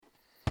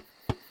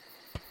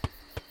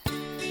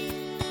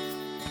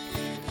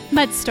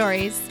Mud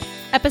Stories,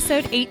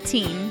 Episode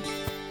 18.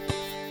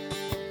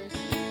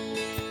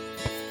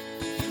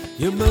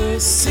 Your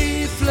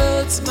mercy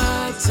floods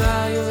my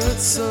tired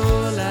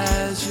soul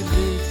as you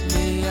lift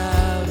me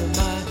out of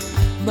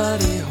my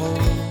muddy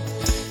hole.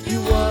 You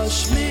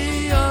wash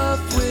me off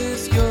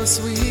with your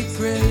sweet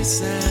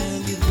grace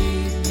and you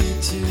lead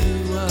me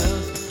to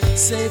a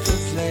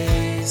safer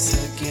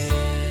place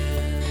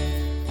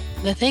again.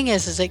 The thing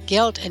is that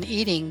guilt and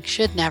eating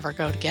should never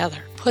go together.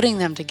 Putting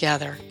them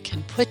together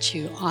can put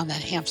you on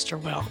that hamster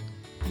wheel.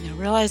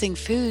 Realizing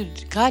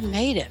food, God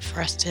made it for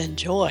us to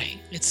enjoy.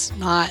 It's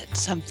not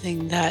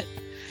something that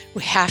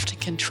we have to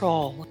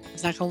control.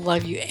 It's not going to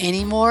love you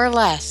any more or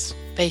less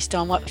based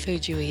on what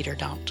food you eat or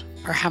don't,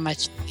 or how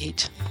much you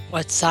eat,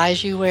 what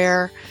size you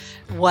wear,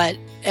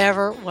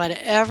 whatever.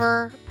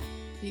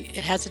 It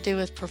has to do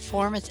with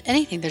performance,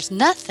 anything. There's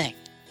nothing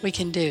we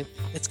can do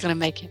that's going to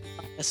make you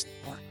love us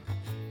more.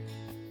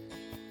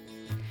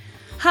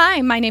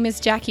 Hi, my name is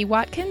Jackie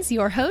Watkins,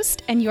 your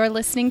host, and you're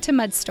listening to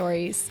Mud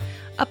Stories,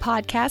 a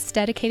podcast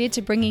dedicated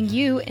to bringing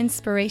you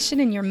inspiration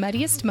in your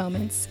muddiest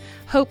moments,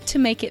 hope to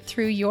make it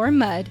through your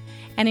mud,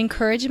 and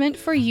encouragement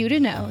for you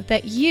to know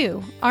that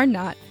you are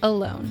not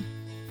alone.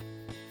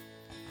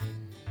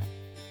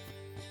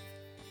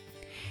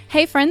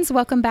 Hey friends,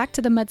 welcome back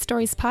to the Mud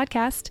Stories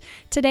podcast.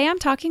 Today I'm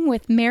talking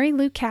with Mary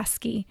Lou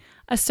Caskey,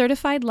 a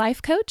certified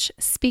life coach,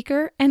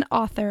 speaker, and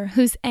author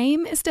whose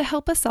aim is to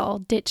help us all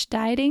ditch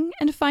dieting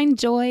and find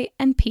joy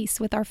and peace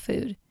with our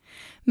food.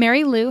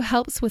 Mary Lou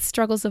helps with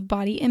struggles of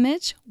body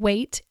image,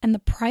 weight, and the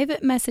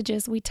private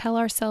messages we tell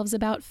ourselves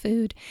about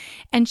food,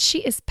 and she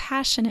is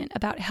passionate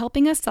about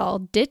helping us all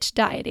ditch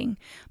dieting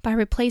by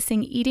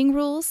replacing eating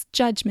rules,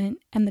 judgment,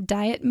 and the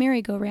diet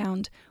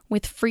merry-go-round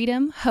with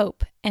freedom,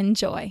 hope, and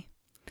joy.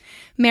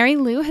 Mary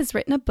Lou has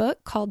written a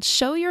book called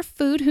Show Your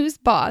Food Who's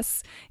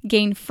Boss,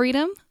 Gain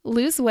Freedom,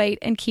 Lose Weight,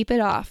 and Keep It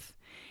Off.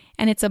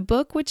 And it's a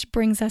book which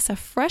brings us a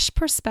fresh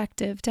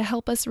perspective to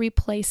help us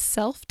replace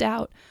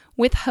self-doubt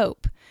with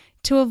hope,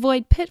 to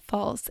avoid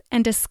pitfalls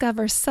and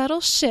discover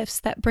subtle shifts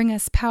that bring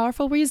us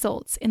powerful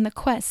results in the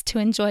quest to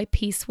enjoy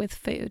peace with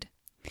food.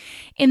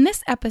 In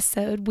this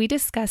episode, we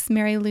discuss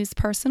Mary Lou's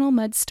personal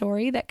mud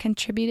story that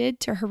contributed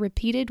to her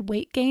repeated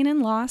weight gain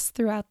and loss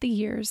throughout the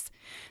years,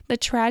 the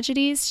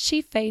tragedies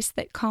she faced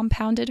that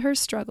compounded her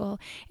struggle,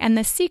 and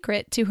the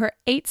secret to her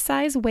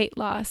 8-size weight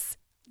loss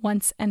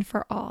once and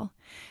for all.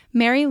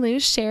 Mary Lou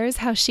shares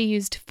how she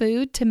used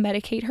food to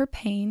medicate her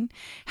pain,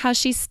 how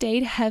she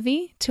stayed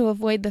heavy to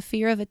avoid the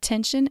fear of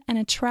attention and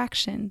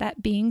attraction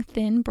that being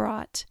thin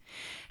brought,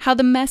 how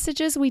the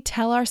messages we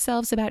tell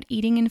ourselves about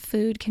eating and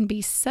food can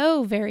be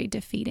so very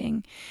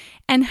defeating,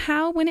 and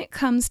how when it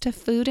comes to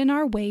food and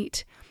our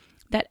weight,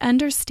 that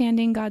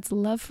understanding God's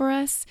love for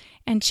us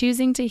and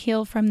choosing to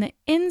heal from the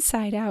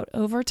inside out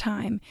over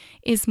time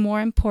is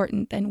more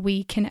important than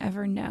we can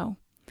ever know.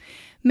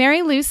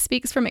 Mary Lou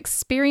speaks from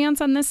experience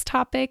on this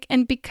topic,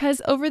 and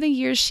because over the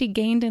years she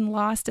gained and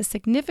lost a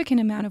significant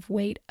amount of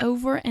weight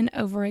over and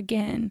over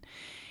again.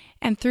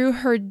 And through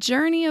her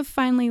journey of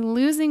finally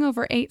losing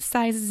over 8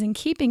 sizes and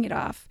keeping it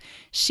off,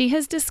 she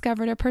has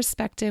discovered a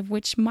perspective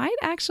which might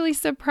actually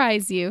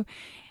surprise you.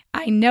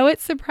 I know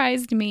it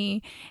surprised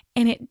me,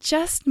 and it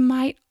just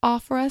might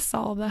offer us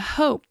all the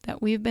hope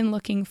that we've been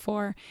looking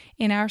for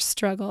in our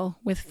struggle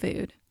with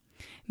food.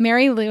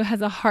 Mary Lou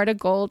has a heart of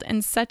gold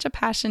and such a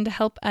passion to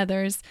help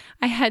others.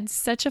 I had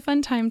such a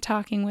fun time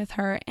talking with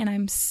her, and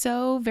I'm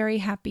so very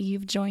happy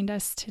you've joined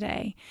us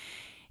today.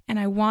 And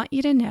I want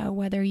you to know,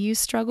 whether you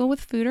struggle with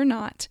food or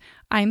not,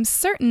 I'm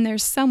certain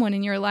there's someone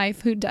in your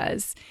life who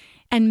does.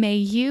 And may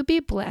you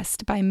be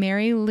blessed by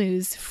Mary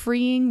Lou's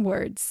freeing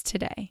words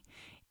today.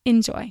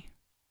 Enjoy.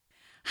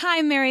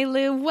 Hi, Mary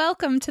Lou.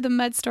 Welcome to the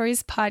Mud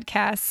Stories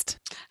podcast.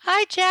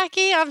 Hi,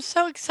 Jackie. I'm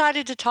so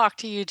excited to talk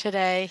to you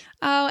today.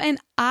 Oh, and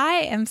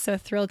I am so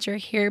thrilled you're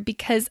here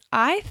because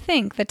I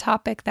think the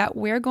topic that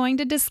we're going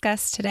to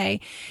discuss today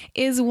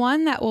is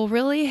one that will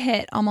really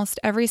hit almost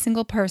every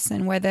single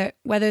person,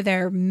 whether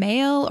they're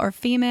male or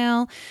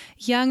female,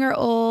 young or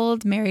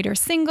old, married or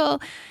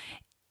single.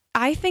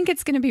 I think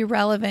it's going to be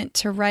relevant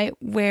to right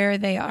where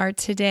they are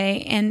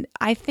today, and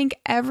I think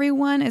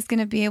everyone is going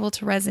to be able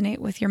to resonate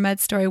with your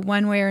mud story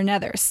one way or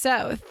another.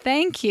 So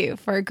thank you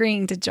for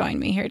agreeing to join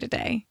me here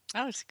today.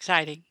 Oh, it's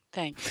exciting.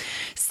 Thanks.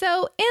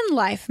 So in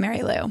life,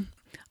 Mary Lou,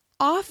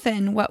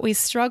 often what we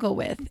struggle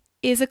with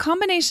is a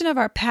combination of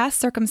our past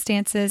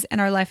circumstances and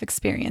our life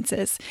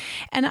experiences.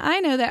 And I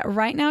know that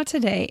right now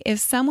today, if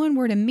someone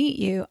were to meet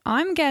you,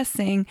 I'm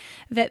guessing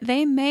that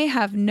they may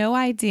have no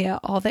idea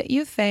all that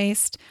you've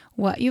faced,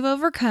 what you've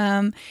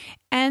overcome,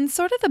 and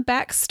sort of the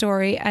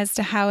backstory as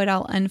to how it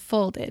all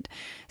unfolded.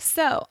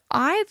 So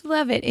I'd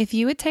love it if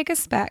you would take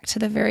us back to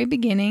the very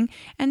beginning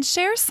and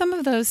share some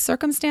of those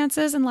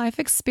circumstances and life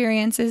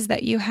experiences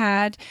that you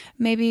had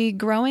maybe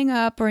growing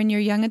up or in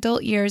your young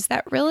adult years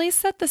that really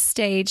set the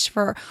stage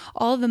for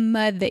all the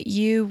mud that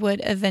you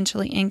would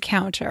eventually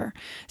encounter.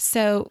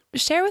 So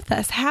share with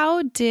us,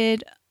 how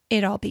did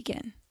it all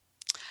begin?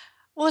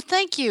 Well,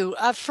 thank you.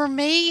 For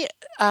me,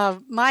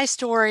 my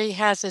story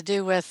has to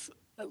do with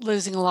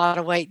losing a lot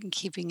of weight and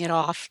keeping it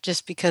off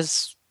just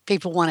because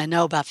people want to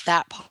know about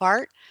that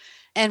part.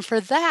 And for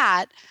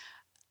that,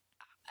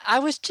 I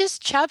was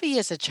just chubby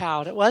as a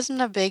child. It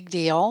wasn't a big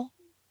deal.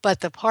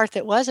 But the part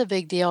that was a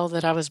big deal,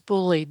 that I was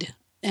bullied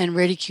and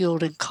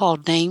ridiculed and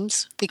called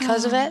names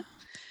because of it.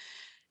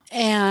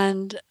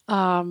 And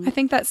I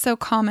think that's so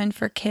common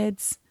for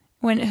kids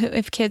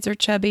if kids are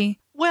chubby.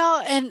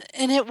 Well, and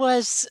it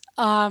was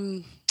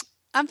I'm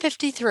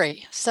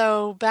 53,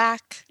 so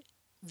back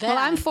then. Well,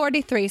 I'm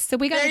 43, so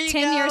we got a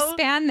 10-year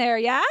span there,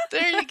 yeah?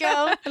 There you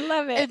go. I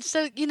love it. And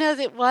so,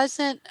 it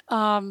wasn't,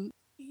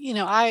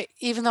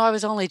 even though I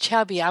was only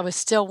chubby, I was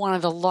still one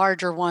of the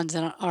larger ones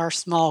in our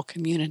small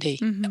community,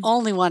 the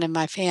only one in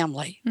my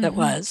family that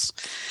was.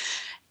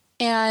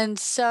 And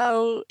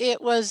so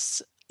it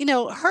was,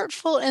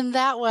 hurtful in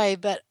that way,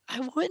 but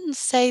I wouldn't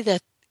say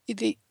that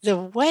the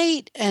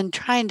weight and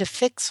trying to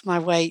fix my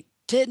weight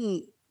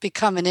didn't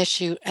become an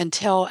issue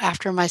until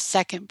after my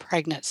second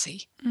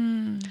pregnancy.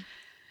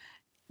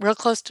 Real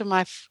close to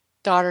my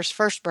daughter's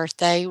first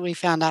birthday, we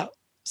found out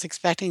I was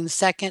expecting the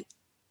second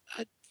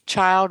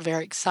child,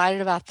 very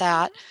excited about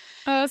that.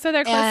 Oh, so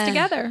they're close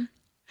together.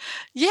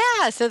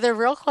 Yeah, so they're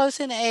real close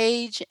in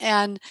age.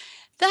 And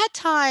that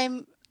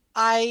time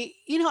I,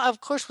 of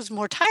course was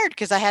more tired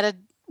because I had a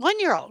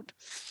 1-year-old.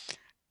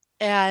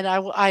 And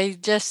I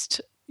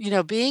just,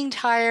 being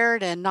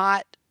tired and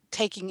not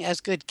taking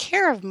as good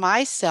care of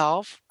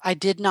myself, I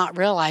did not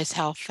realize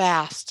how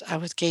fast I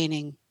was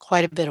gaining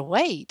quite a bit of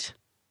weight.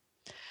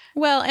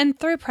 Well, and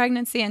through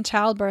pregnancy and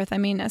childbirth, I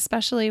mean,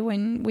 especially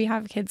when we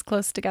have kids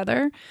close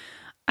together,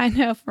 I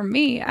know for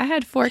me, I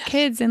had 4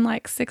 kids in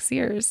like 6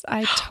 years.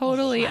 I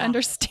totally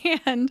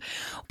understand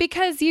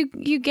because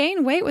you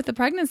gain weight with the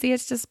pregnancy.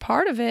 It's just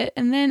part of it.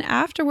 And then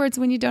afterwards,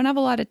 when you don't have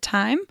a lot of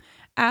time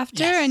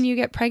after and you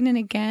get pregnant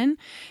again,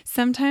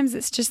 sometimes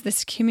it's just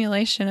this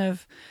accumulation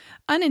of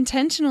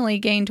unintentionally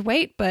gained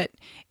weight, but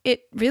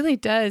it really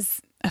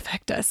does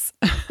affect us.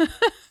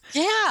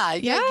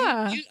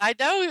 Yeah. I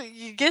know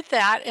you get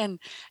that.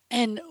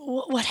 And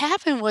what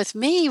happened with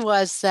me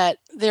was that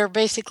they're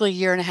basically a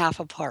year and a half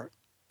apart.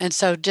 And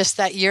so just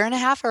that year and a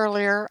half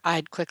earlier,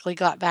 I'd quickly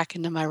got back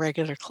into my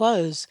regular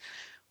clothes.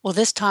 Well,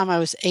 this time I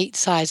was 8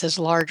 sizes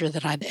larger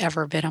than I'd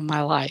ever been in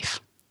my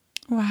life.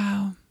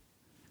 Wow.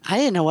 I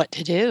didn't know what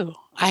to do.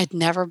 I had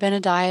never been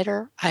a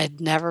dieter. I had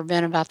never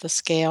been about the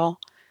scale.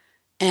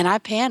 And I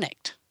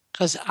panicked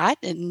because I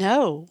didn't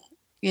know.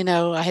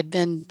 I had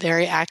been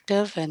very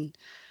active. And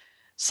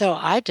so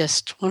I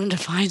just wanted to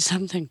find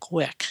something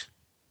quick.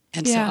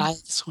 And so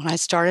that's when I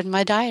started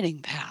my dieting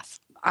path.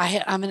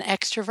 I'm an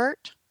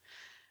extrovert.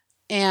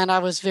 And I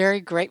was very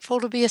grateful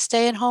to be a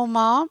stay-at-home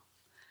mom.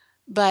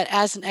 But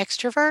as an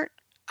extrovert,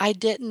 I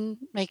didn't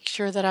make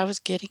sure that I was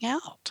getting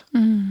out.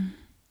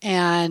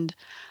 And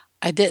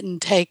I didn't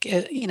take,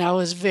 I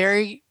was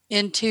very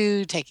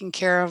into taking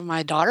care of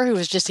my daughter, who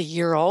was just a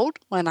year old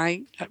when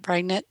I got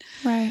pregnant.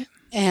 Right.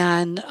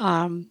 And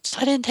so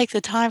I didn't take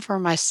the time for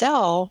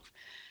myself.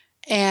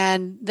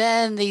 And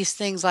then these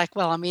things like,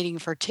 well, I'm eating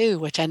for 2,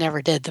 which I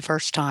never did the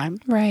first time.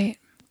 Right.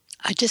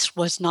 I just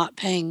was not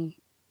paying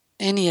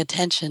any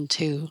attention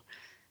to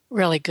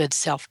really good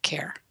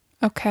self-care.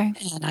 Okay.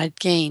 And I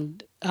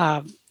gained,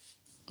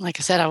 like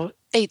I said,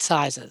 8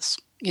 sizes,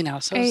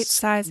 so 8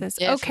 sizes.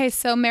 Okay.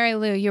 So Mary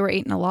Lou, you were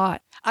eating a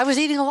lot. I was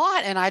eating a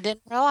lot and I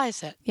didn't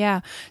realize it.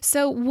 Yeah.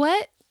 So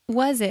what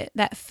was it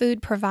that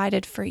food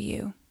provided for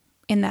you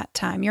in that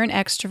time? You're an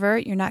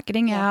extrovert. You're not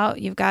getting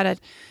out. You've got a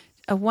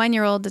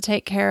 1-year-old to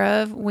take care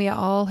of. We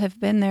all have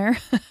been there.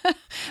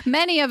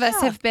 Many of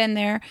us have been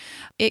there.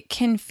 It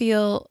can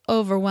feel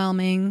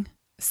overwhelming,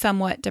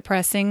 somewhat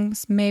depressing,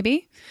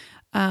 maybe.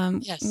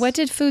 Yes. What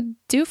did food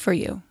do for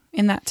you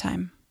in that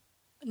time?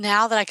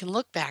 Now that I can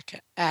look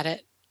back at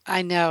it,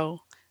 I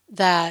know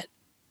that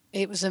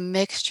it was a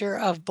mixture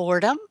of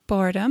boredom.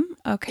 Boredom,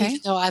 okay. Even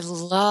though I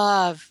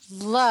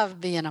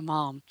love being a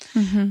mom.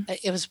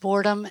 It was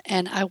boredom,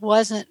 and I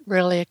wasn't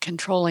really a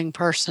controlling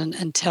person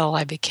until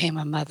I became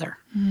a mother.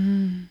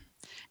 And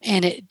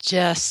it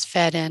just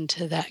fed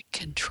into that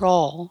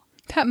control.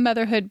 That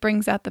motherhood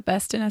brings out the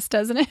best in us,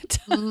 doesn't it?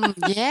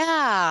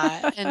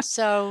 Yeah. And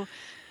so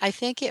I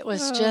think it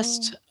was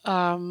just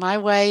my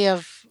way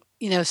of,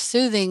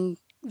 soothing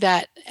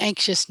that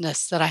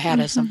anxiousness that I had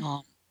as a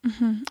mom.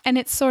 And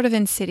it's sort of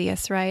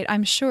insidious, right?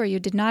 I'm sure you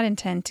did not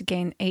intend to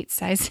gain 8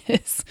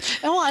 sizes.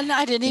 Oh, and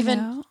I didn't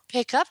even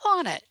pick up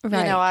on it.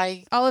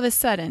 Right. All of a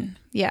sudden,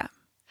 yeah.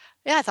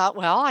 Yeah, I thought,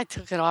 well, I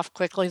took it off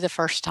quickly the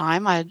first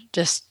time. I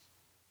just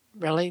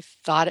really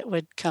thought it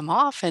would come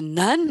off, and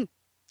none.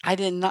 I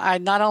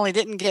not only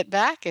didn't get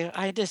back,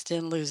 I just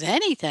didn't lose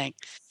anything.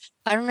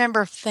 I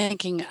remember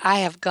thinking, I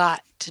have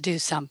got to do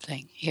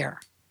something here.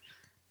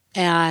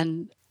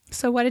 And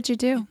so what did you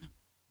do?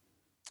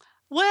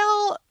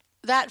 Well,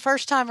 that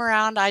first time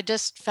around, I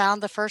just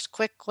found the first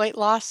quick weight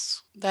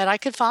loss that I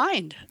could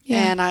find.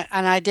 Yeah.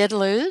 And I did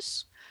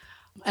lose.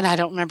 And I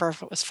don't remember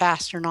if it was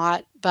fast or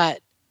not,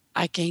 but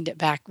I gained it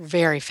back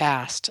very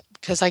fast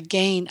because I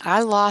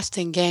lost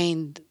and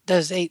gained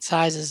those 8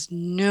 sizes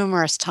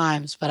numerous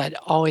times, but I'd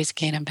always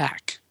gain them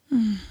back.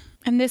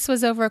 And this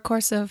was over a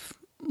course of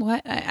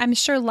what? I'm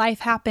sure life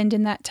happened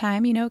in that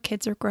time. You know,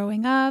 kids are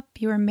growing up,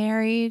 you were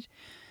married.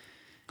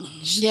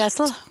 Yes.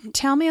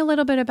 Tell me a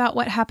little bit about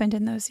what happened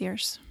in those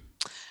years.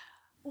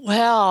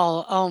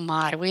 Well, oh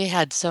my, we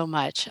had so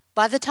much.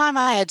 By the time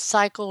I had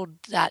cycled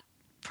that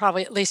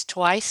probably at least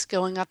twice,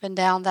 going up and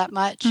down that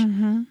much,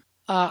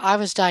 I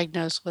was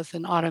diagnosed with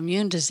an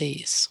autoimmune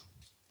disease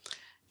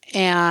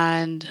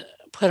and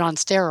put on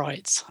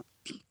steroids.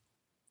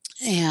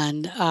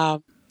 And,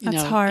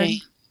 That's hard.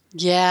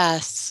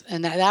 Yes.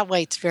 And that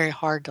weight's very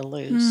hard to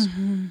lose.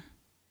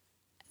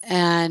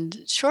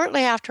 And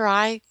shortly after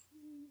I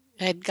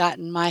had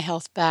gotten my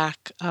health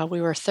back, we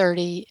were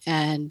 30,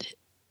 and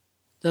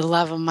the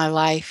love of my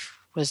life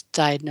was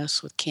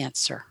diagnosed with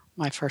cancer,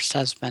 my first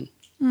husband.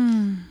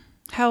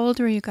 How old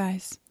were you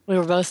guys? We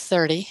were both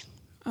 30.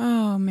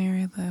 Oh,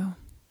 Mary Lou.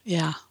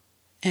 Yeah.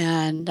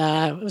 And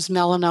it was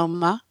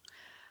melanoma,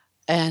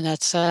 and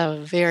that's a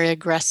very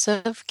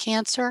aggressive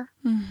cancer.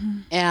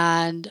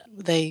 And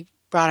they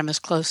brought him as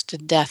close to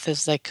death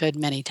as they could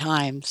many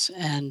times.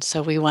 And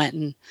so we went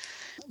and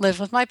lived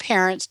with my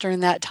parents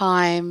during that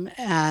time,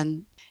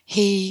 and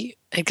he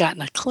had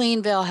gotten a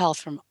clean bill of health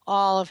from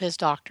all of his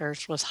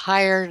doctors, was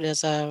hired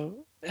as a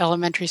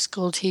elementary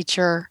school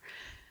teacher,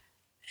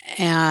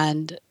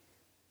 and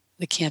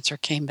the cancer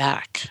came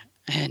back,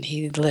 and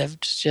he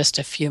lived just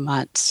a few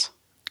months.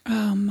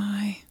 Oh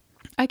my.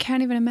 I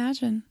can't even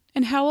imagine.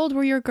 And how old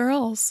were your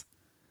girls?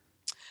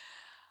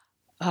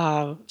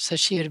 So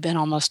she would have been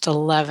almost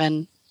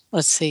 11,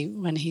 let's see,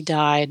 when he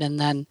died. And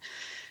then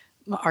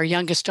our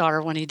youngest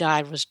daughter, when he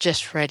died, was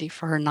just ready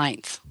for her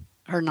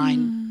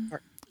 11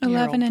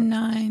 and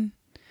 9.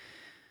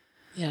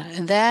 Yeah.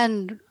 And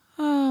then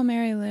Oh,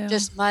 Mary Lou.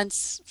 just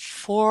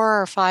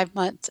 4 or 5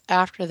 months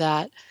after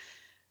that,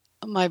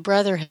 my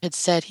brother had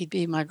said he'd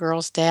be my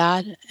girl's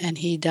dad, and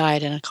he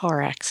died in a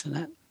car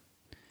accident.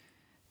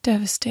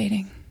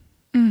 Devastating.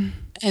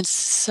 And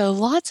so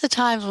lots of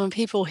times when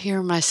people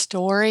hear my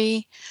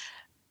story,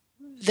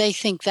 they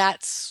think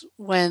that's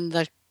when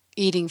the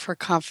eating for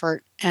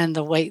comfort and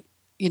the weight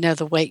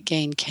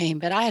gain came.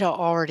 But I had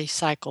already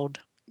cycled,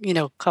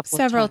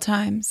 Several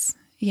times.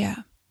 Yeah.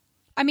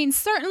 I mean,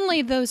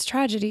 certainly those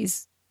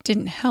tragedies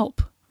didn't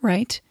help,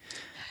 right?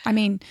 I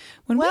mean,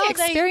 when we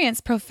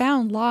experience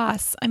profound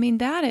loss, I mean,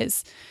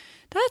 that's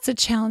a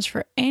challenge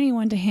for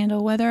anyone to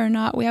handle, whether or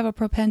not we have a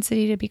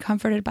propensity to be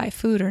comforted by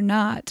food or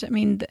not. I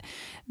mean,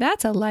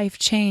 that's a life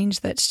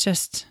change that's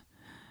just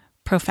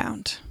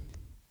profound.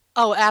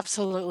 Oh,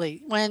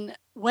 absolutely. When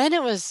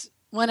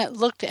it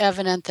looked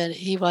evident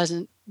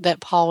that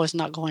Paul was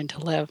not going to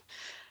live,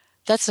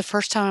 that's the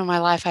first time in my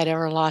life I'd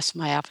ever lost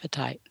my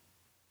appetite.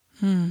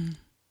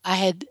 I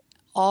had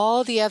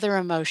all the other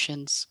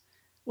emotions,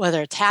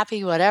 whether it's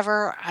happy,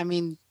 whatever. I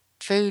mean,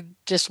 food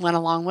just went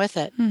along with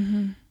it.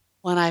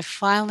 When I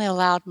finally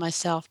allowed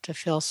myself to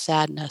feel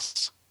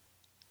sadness,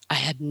 I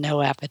had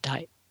no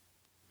appetite.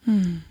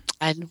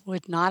 I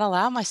would not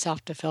allow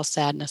myself to feel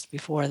sadness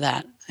before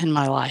that in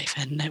my life.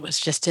 And it was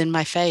just in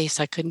my face.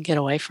 I couldn't get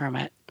away from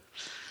it.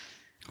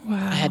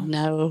 Wow. I had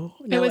no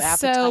It was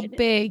appetite. so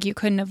big you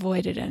couldn't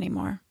avoid it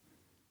anymore.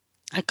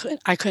 I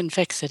couldn't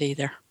fix it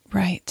either.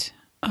 Right.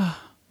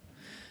 Oh,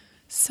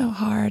 so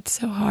hard,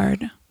 so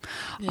hard.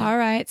 Yeah. All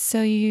right.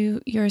 So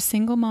you're a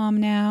single mom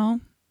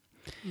now.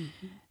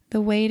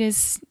 The weight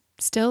is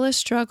still a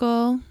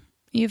struggle.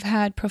 You've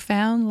had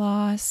profound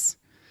loss.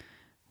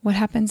 What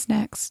happens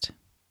next?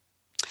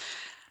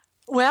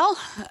 Well,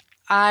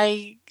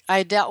 I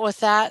dealt with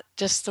that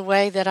just the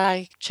way that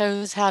I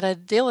chose how to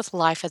deal with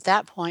life at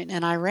that point,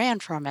 and I ran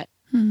from it.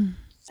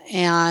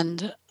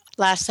 And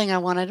last thing I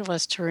wanted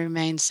was to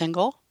remain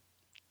single.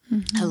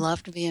 I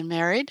loved being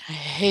married. I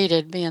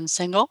hated being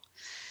single.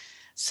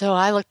 So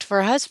I looked for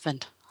a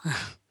husband.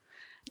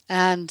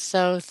 And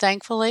so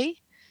thankfully,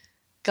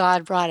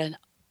 God brought a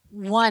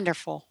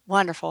wonderful,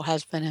 wonderful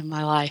husband in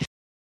my life.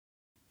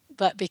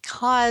 But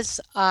because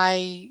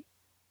I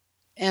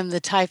am the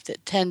type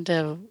that tend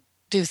to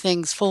do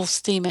things full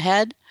steam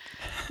ahead,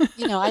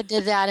 I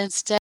did that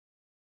instead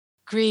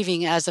of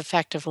grieving as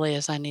effectively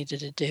as I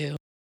needed to do.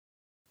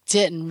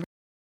 Didn't realize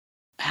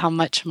how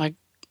much my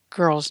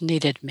girls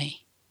needed me.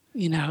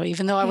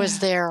 Even though I was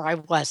there, I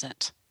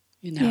wasn't.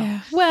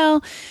 Yeah.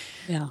 Well,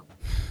 Yeah.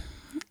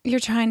 You're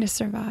trying to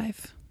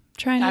survive.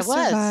 I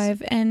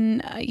was.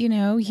 And,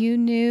 you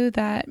knew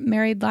that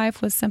married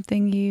life was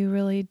something you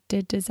really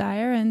did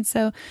desire. And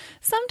so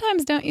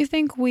sometimes don't you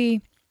think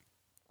we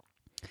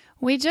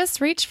just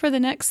reach for the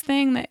next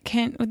thing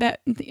that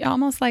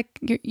almost like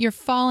you're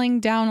falling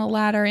down a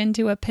ladder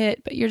into a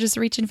pit, but you're just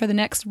reaching for the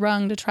next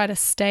rung to try to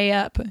stay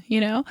up,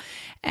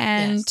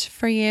 And Yes.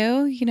 for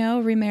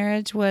you,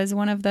 remarriage was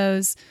one of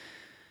those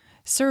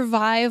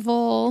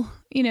survival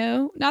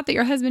not that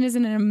your husband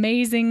isn't an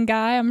amazing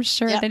guy. I'm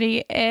sure Yep. that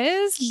he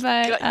is,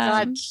 but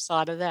God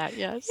thought of that,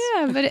 yes.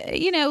 yeah, but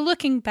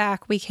looking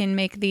back, we can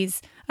make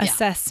these Yeah.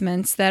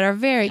 assessments that are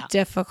very Yeah.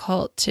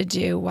 difficult to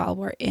do while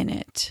we're in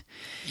it.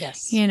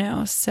 Yes.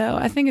 So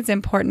I think it's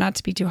important not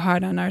to be too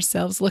hard on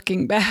ourselves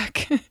looking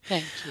back.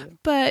 Thank you.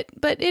 But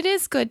it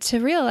is good to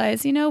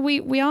realize,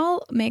 we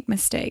all make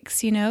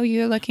mistakes.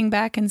 You're looking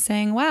back and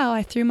saying, wow,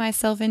 I threw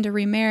myself into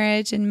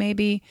remarriage and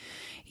maybe,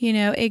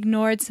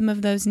 ignored some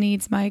of those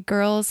needs my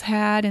girls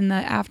had in the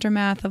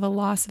aftermath of a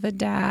loss of a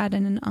dad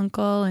and an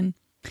uncle.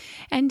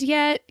 And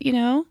yet,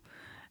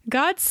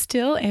 God's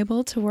still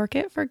able to work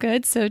it for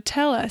good. So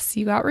tell us,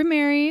 you got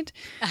remarried.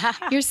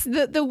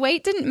 The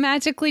weight didn't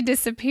magically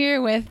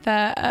disappear with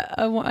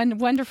a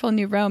wonderful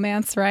new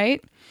romance,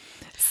 right?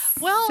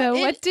 Well, so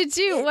what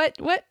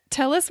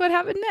tell us what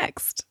happened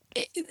next.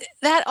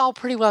 That all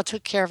pretty well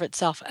took care of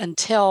itself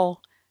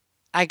until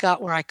I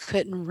got where I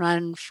couldn't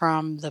run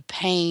from the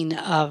pain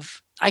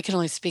of, I can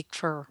only speak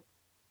for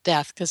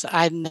death because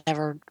I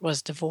never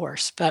was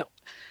divorced, but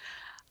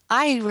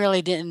I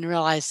really didn't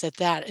realize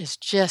that is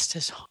just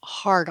as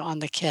hard on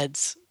the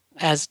kids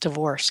as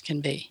divorce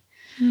can be.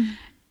 Mm.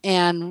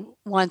 And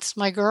once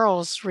my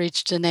girls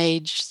reached an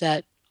age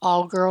that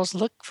all girls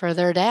look for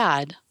their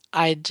dad,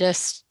 I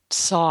just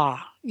saw,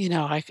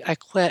 I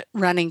quit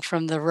running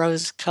from the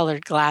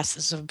rose-colored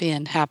glasses of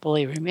being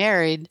happily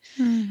remarried.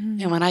 Mm-hmm.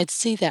 And when I'd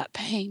see that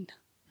pain,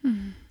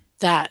 Mm-hmm.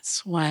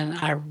 that's when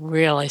I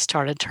really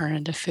started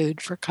turning to food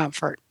for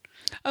comfort.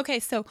 Okay,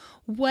 so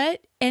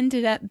what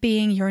ended up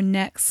being your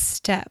next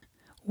step?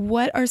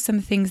 What are some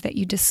things that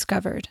you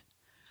discovered?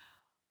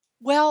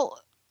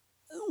 Well,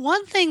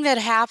 one thing that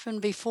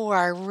happened before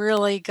I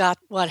really got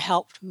what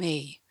helped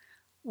me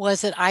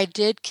was that I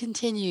did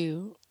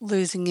continue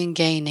losing and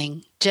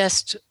gaining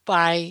just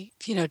by,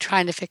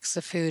 trying to fix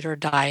the food or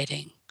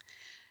dieting.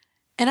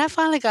 And I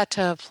finally got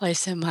to a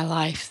place in my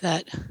life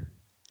that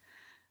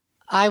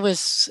I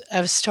was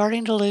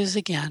starting to lose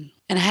again.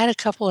 And I had a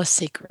couple of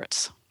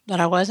secrets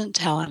that I wasn't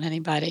telling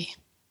anybody.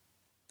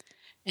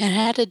 And it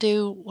had to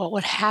do what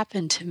would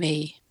happen to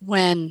me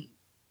when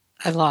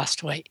I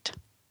lost weight.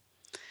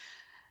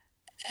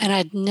 And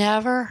I'd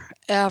never,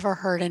 ever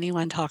heard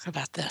anyone talk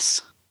about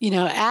this.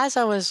 As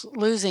I was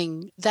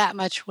losing that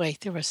much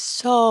weight, there was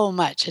so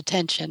much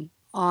attention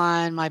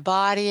on my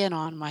body and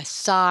on my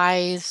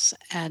size.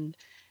 And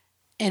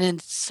in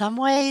some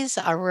ways,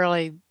 I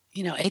really,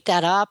 ate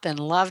that up and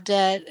loved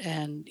it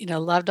and,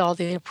 loved all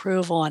the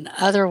approval. In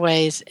other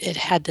ways, it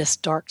had this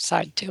dark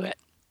side to it.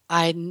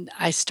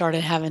 I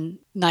started having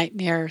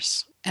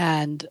nightmares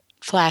and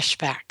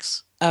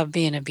flashbacks of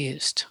being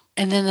abused.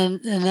 And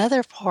then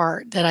another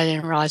part that I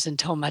didn't realize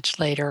until much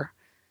later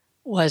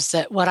was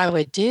that what I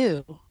would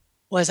do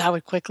was I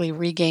would quickly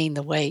regain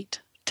the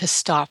weight to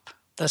stop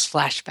those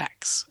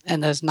flashbacks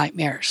and those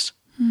nightmares.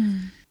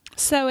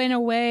 So in a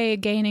way,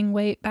 gaining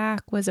weight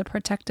back was a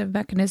protective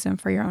mechanism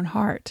for your own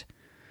heart.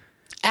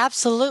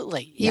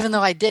 Absolutely, even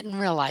though I didn't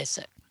realize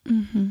it.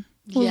 Mm-hmm.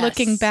 Yes.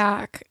 Looking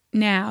back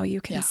now, you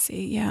can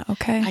see. Yeah,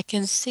 okay. I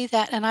can see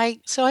that. And I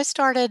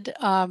started,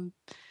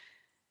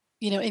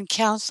 in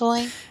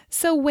counseling.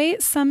 So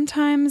weight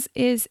sometimes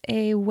is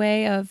a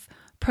way of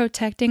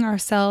protecting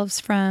ourselves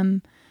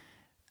from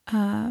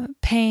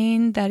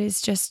pain that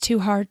is just too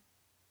hard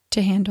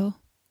to handle.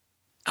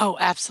 Oh,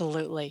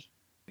 absolutely.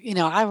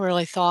 I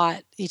really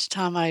thought each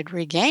time I'd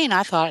regain,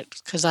 I thought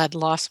because I'd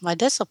lost my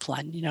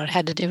discipline, it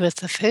had to do with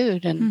the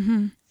food.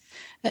 And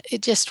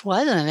it just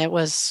wasn't. It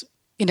was,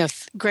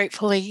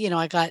 gratefully,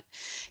 I got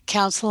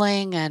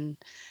counseling and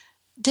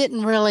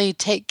didn't really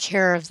take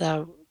care of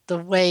the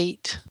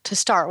weight to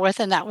start with.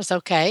 And that was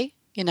okay.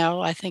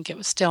 I think it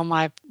was still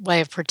my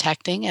way of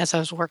protecting as I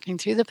was working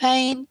through the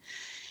pain.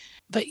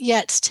 But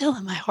yet still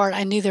in my heart,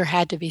 I knew there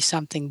had to be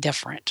something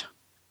different.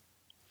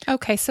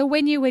 Okay, so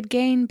when you would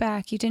gain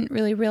back, you didn't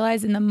really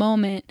realize in the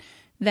moment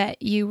that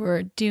you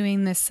were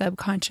doing this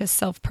subconscious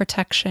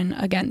self-protection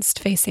against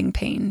facing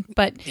pain.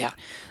 But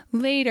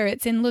later,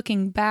 it's in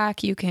looking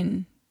back, you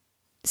can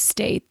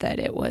state that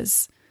it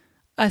was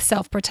a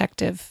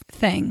self-protective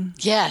thing.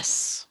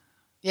 Yes.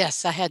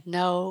 Yes, I had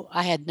no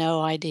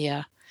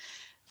idea.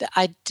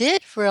 I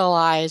did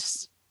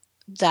realize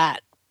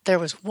that there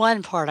was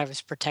one part I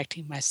was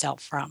protecting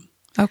myself from.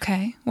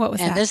 Okay, what was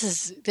that? And this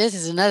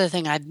is another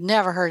thing I'd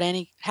never heard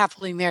any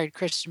happily married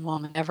Christian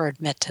woman ever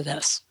admit to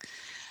this.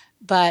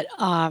 But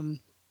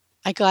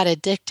I got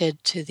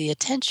addicted to the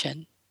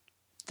attention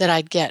that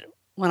I'd get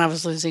when I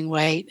was losing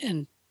weight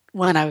and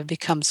when I would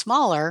become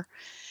smaller.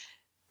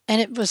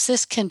 And it was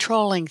this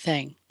controlling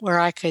thing where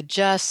I could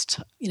just,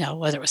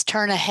 whether it was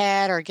turn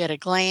ahead or get a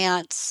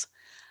glance,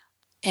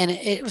 and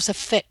it was a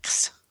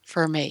fix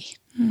for me.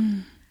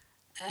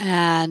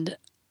 And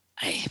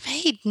it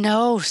made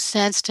no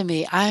sense to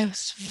me. I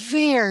was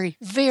very,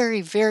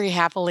 very, very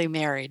happily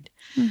married.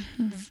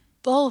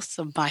 Both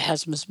of my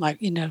husbands,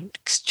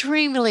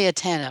 extremely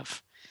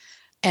attentive.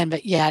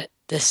 But yet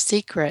the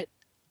secret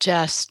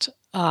just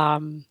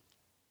of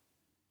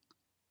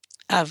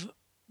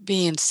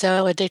being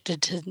so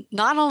addicted to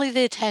not only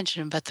the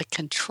attention, but the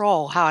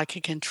control, how I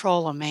could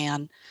control a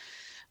man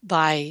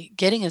by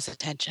getting his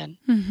attention.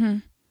 Mm-hmm.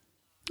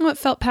 Well, it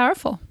felt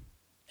powerful.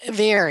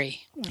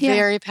 Very, Yeah.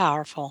 very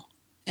powerful.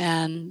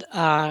 And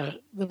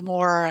the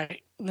more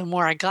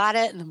I got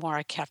it and the more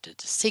I kept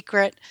it a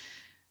secret,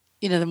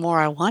 the more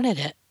I wanted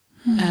it.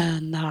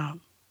 And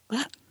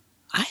but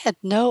I had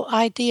no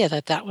idea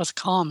that was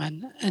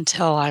common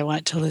until I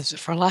went to Lose It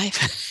for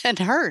Life and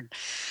heard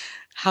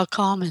how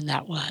common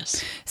that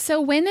was.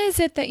 So when is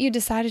it that you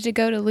decided to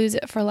go to Lose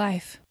It for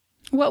Life?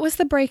 What was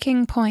the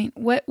breaking point?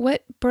 What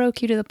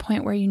broke you to the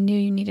point where you knew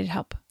you needed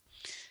help?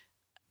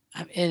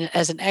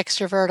 As an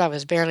extrovert, I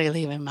was barely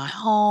leaving my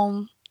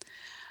home.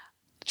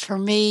 For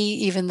me,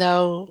 even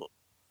though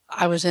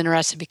I was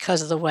interested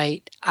because of the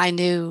weight, I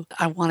knew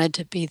I wanted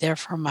to be there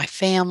for my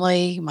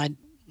family.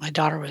 My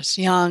daughter was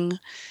young.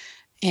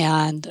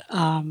 And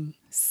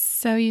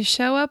so you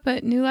show up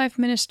at New Life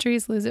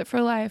Ministries, Lose It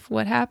for Life.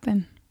 What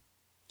happened?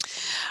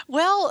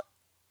 Well,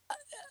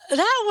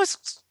 that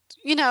was,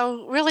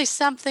 really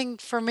something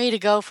for me to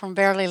go from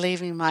barely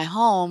leaving my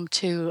home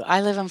to,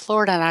 I live in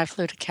Florida and I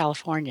flew to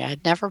California.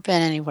 I'd never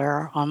been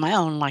anywhere on my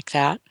own like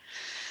that.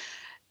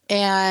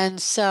 And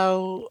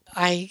so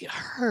I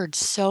heard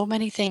so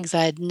many things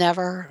I had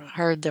never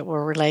heard that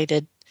were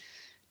related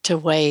to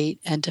weight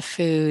and to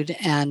food.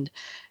 And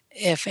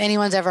if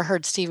anyone's ever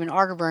heard Stephen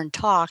Arterburn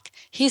talk,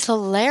 he's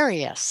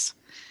hilarious.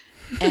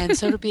 And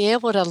so to be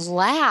able to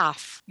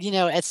laugh,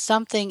 at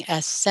something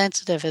as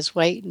sensitive as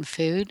weight and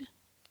food.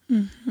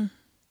 Mm-hmm.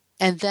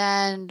 And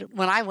then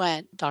when I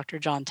went, Dr.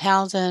 John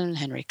Townsend,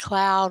 Henry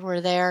Cloud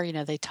were there.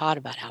 They taught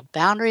about how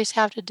boundaries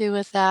have to do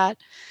with that.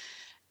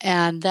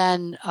 And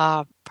then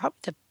probably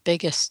the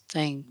biggest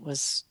thing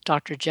was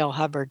Dr. Jill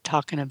Hubbard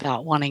talking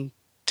about wanting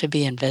to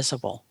be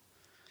invisible.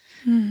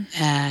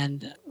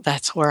 And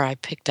that's where I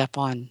picked up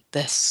on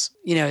this,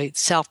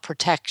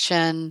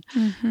 self-protection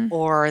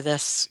or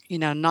this,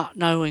 not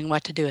knowing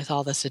what to do with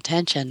all this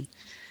attention.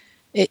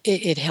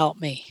 It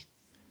helped me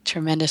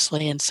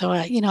tremendously. And so,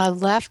 I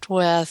left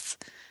with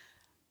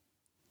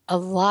a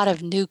lot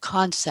of new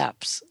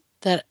concepts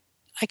that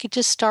I could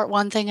just start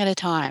one thing at a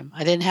time.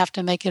 I didn't have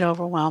to make it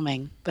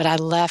overwhelming, but I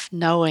left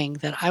knowing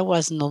that I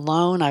wasn't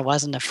alone. I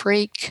wasn't a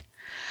freak.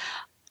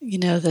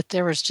 That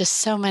there was just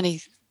so many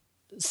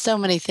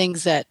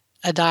things that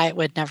a diet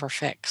would never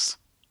fix,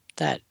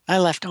 that I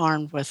left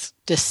armed with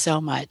just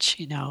so much,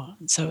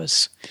 And so it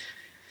was,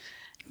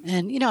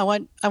 and,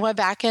 I went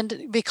back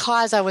in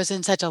because I was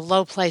in such a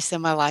low place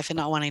in my life and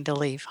not wanting to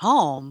leave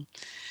home.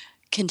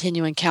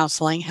 Continuing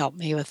counseling helped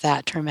me with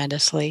that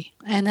tremendously.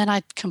 And then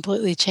I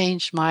completely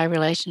changed my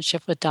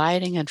relationship with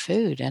dieting and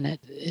food. And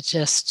it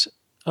just,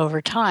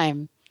 over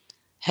time,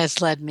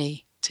 has led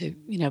me to,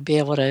 be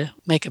able to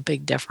make a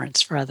big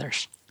difference for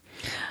others.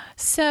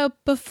 So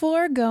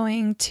before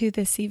going to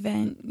this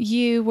event,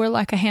 you were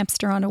like a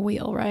hamster on a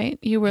wheel, right?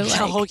 You were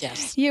like, oh,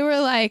 yes. You were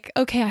like,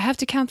 okay, I have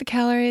to count the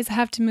calories. I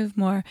have to move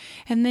more.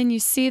 And then you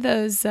see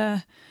those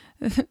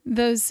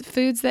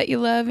foods that you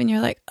love and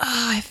you're like,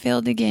 oh, I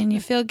failed again.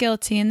 You feel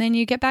guilty. And then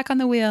you get back on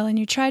the wheel and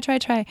you try.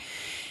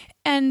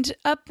 And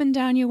up and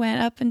down you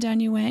went, up and down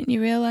you went. And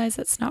you realize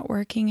that's not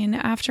working. And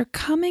after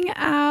coming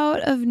out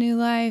of New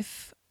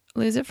Life,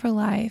 Lose It for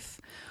Life,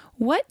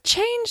 what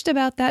changed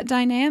about that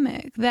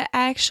dynamic that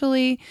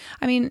actually,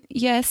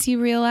 yes, you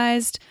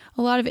realized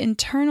a lot of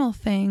internal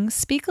things.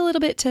 Speak a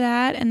little bit to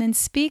that and then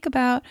speak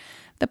about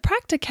the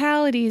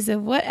practicalities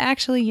of what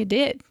actually you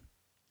did.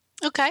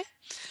 Okay.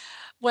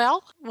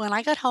 Well, when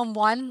I got home,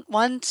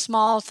 one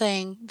small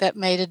thing that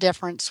made a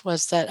difference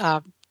was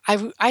that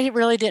I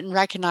really didn't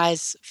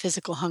recognize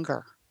physical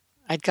hunger.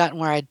 I'd gotten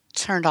where I'd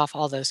turned off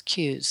all those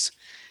cues.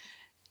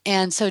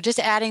 And so just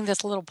adding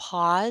this little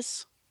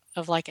pause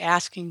of like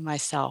asking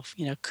myself,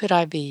 could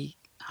I be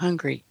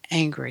hungry,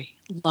 angry,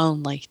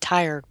 lonely,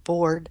 tired,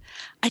 bored?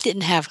 I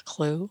didn't have a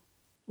clue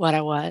what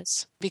I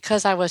was.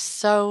 Because I was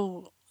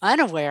so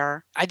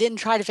unaware, I didn't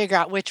try to figure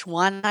out which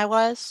one I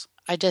was.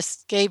 I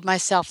just gave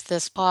myself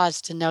this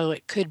pause to know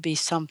it could be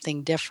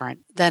something different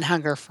than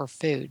hunger for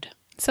food.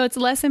 So it's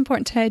less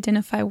important to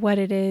identify what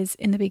it is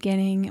in the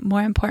beginning,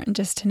 more important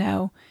just to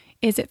know,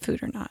 is it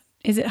food or not?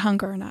 Is it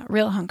hunger or not?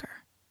 Real hunger.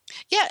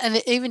 Yeah,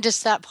 and even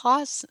just that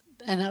pause,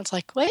 and I was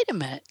like, wait a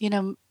minute,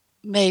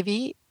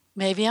 maybe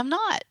I'm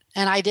not.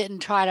 And I didn't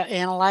try to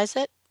analyze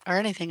it or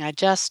anything. I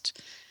just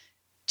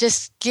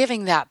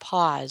giving that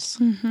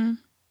pause,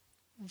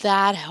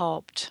 that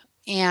helped.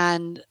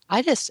 And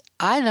I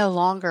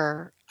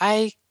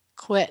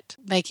quit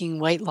making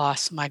weight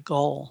loss my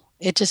goal.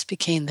 It just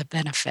became the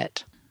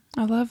benefit.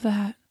 I love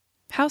that.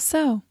 How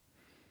so?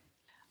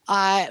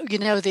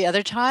 The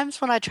other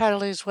times when I try to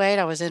lose weight,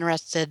 I was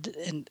interested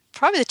in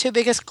probably the two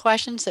biggest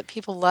questions that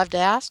people love to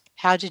ask.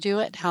 How'd you do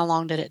it? How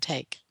long did it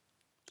take?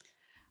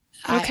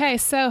 Okay,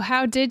 so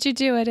how did you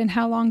do it and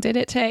how long did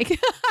it take?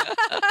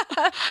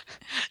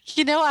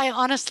 I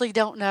honestly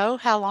don't know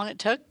how long it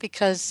took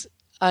because,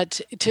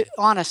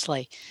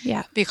 honestly.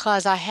 Yeah.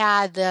 Because I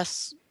had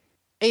this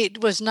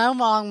It was no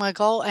longer my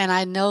goal, and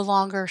I no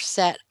longer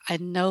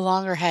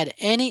had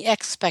any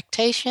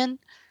expectation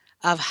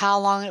of how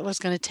long it was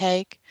going to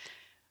take.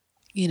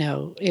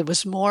 It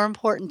was more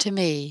important to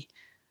me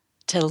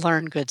to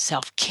learn good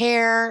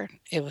self-care.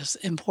 It was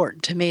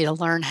important to me to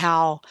learn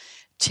how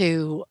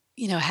to,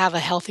 have a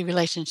healthy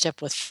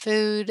relationship with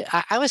food.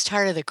 I was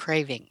tired of the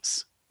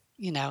cravings,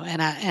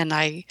 and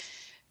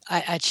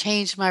I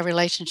changed my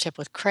relationship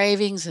with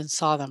cravings and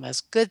saw them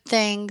as good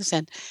things.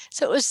 And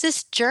so it was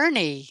this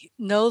journey,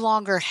 no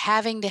longer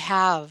having to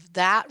have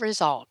that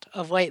result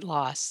of weight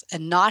loss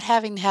and not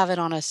having to have it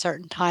on a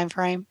certain time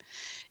frame.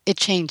 It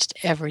changed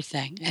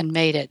everything and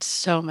made it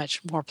so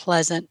much more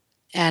pleasant.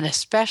 And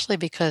especially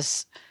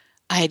because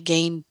I had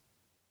gained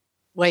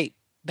weight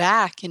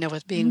back,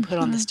 with being put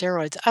on the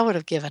steroids, I would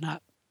have given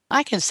up.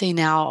 I can see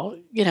now,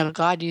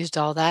 God used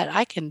all that.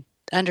 I can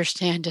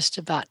understand just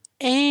about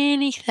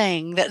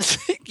anything that,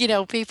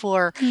 people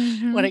are,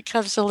 when it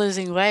comes to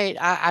losing weight.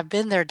 I've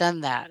been there,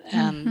 done that.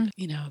 And,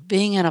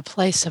 being in a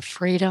place of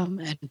freedom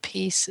and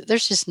peace,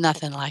 there's just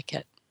nothing like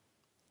it.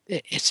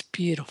 It's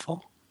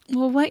beautiful.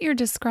 Well, what you're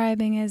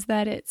describing is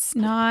that it's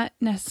not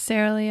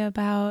necessarily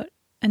about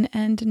an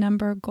end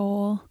number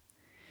goal.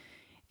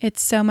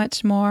 It's so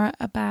much more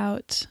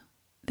about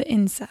the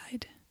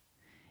inside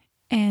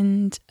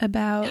and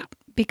about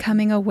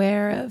becoming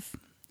aware of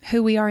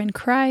who we are in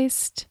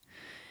Christ,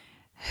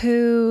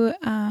 who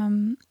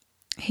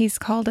He's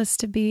called us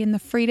to be, and the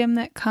freedom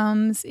that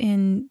comes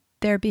in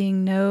there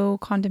being no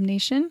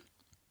condemnation.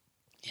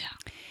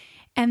 Yeah.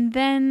 And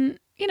then,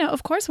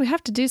 of course, we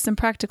have to do some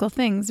practical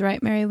things,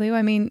 right, Mary Lou?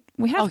 I mean,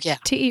 we have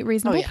to eat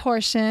reasonable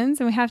portions,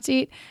 and we have to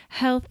eat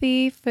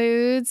healthy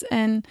foods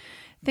and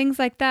things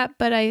like that.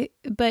 But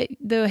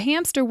the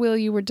hamster wheel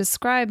you were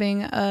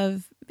describing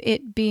of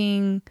it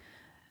being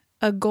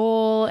a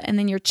goal, and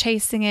then you're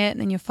chasing it,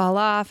 and then you fall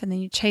off, and then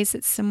you chase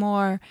it some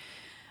more.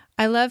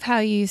 I love how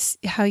you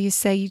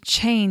say you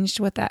changed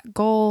what that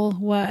goal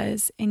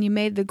was, and you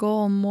made the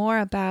goal more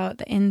about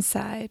the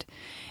inside.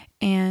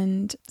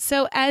 And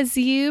so as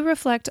you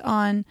reflect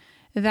on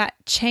that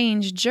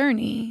change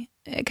journey,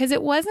 because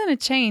it wasn't a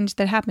change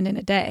that happened in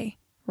a day,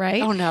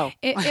 right? Oh, no.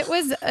 It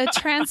was a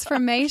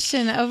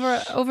transformation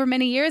over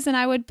many years, and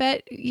I would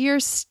bet you're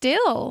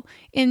still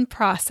in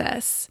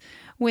process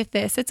with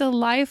this. It's a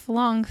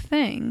lifelong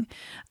thing.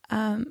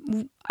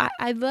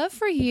 I'd love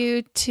for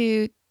you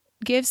to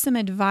give some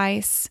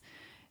advice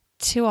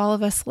to all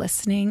of us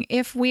listening.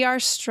 If we are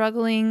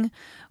struggling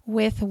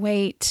with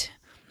weight,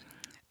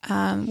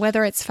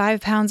 whether it's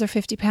 5 pounds or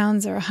 50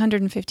 pounds or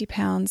 150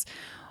 pounds,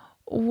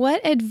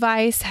 what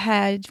advice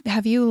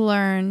have you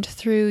learned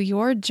through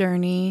your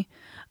journey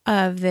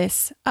of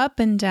this up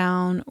and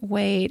down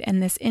weight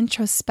and this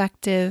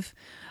introspective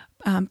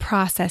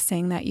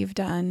processing that you've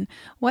done?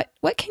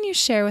 What can you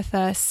share with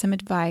us, some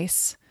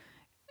advice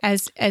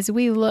as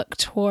we look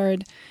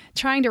toward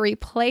trying to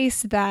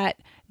replace that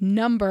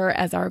number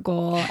as our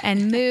goal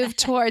and move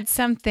towards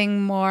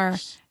something more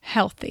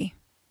healthy?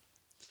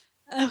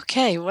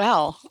 Okay,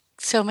 well,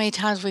 so many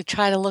times we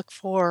try to look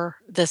for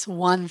this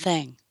one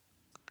thing,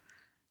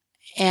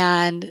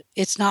 and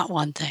it's not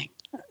one thing.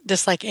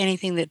 Just like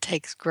anything that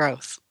takes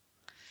growth,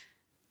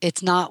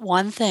 it's not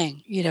one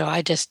thing.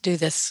 I just do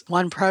this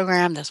one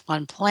program, this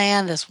one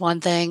plan, this one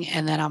thing,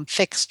 and then I'm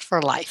fixed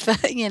for life,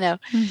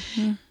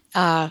 Mm-hmm.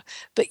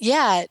 But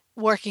yet,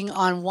 working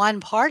on one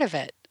part of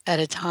it at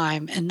a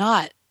time and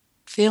not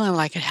feeling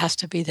like it has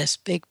to be this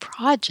big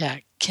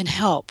project can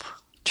help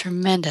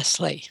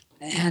tremendously.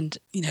 And,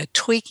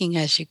 tweaking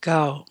as you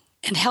go.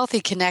 And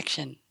healthy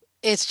connection,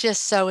 it's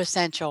just so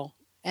essential.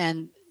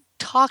 And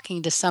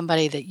talking to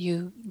somebody that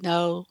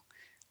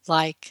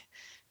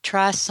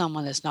trust,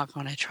 someone that's not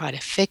going to try to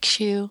fix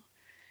you.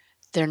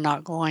 They're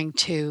not going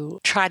to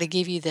try to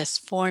give you this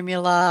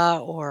formula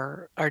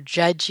or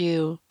judge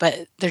you,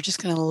 but they're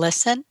just going to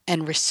listen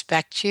and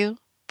respect you.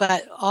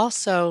 But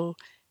also,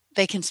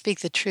 they can speak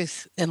the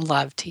truth in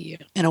love to you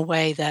in a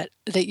way that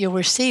you'll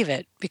receive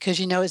it because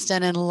it's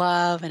done in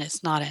love and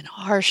it's not in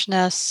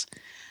harshness.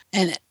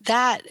 And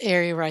that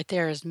area right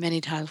there is many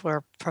times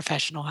where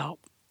professional help,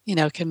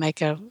 can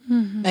make a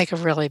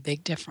really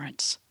big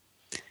difference.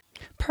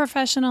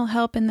 Professional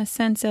help in the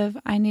sense of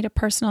I need a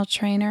personal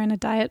trainer and a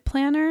diet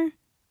planner,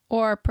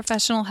 or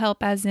professional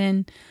help as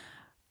in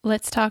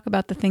let's talk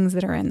about the things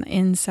that are in the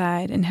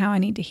inside and how I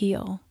need to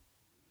heal?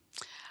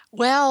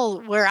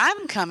 Well, where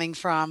I'm coming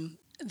from,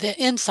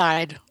 the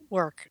inside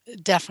work,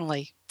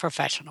 definitely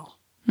professional,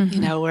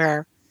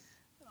 where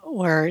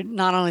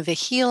not only the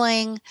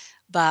healing,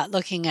 but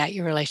looking at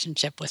your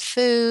relationship with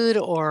food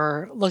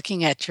or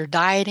looking at your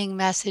dieting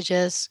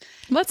messages.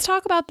 Let's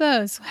talk about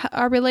those,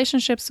 our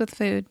relationships with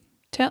food.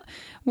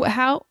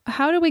 How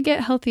do we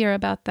get healthier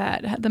about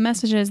that? The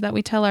messages that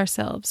we tell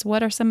ourselves,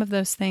 what are some of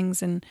those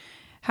things and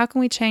how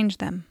can we change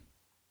them?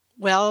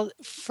 Well,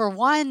 for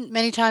one,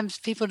 many times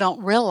people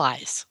don't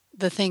realize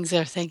the things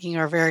they're thinking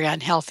are very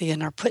unhealthy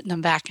and are putting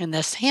them back in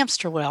this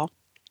hamster wheel.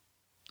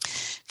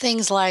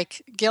 Things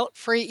like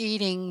guilt-free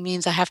eating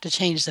means I have to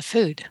change the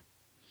food.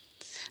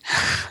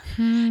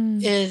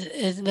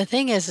 is the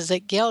thing is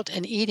that guilt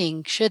and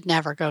eating should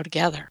never go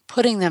together.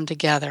 Putting them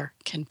together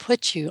can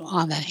put you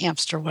on that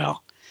hamster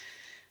wheel.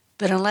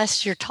 But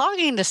unless you're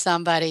talking to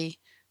somebody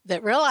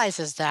that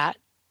realizes that,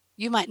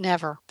 you might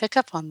never pick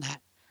up on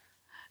that.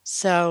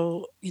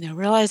 So,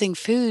 realizing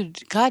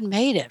food, God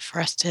made it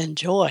for us to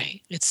enjoy.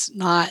 It's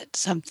not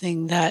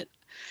something that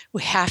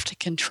we have to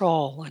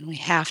control and we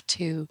have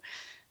to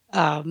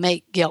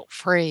make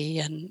guilt-free.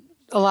 And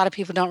a lot of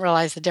people don't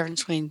realize the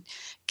difference between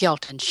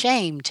guilt and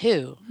shame,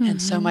 too. Mm-hmm.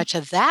 And so much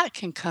of that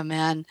can come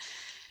in.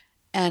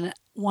 And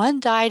one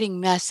dieting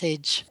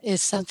message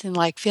is something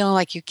like feeling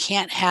like you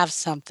can't have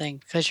something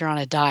because you're on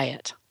a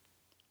diet.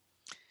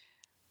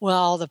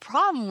 Well, the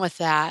problem with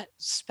that,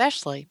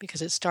 especially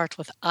because it starts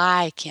with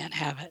I can't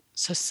have it.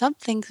 So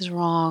something's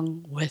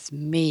wrong with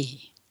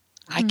me.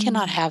 I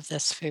cannot have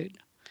this food.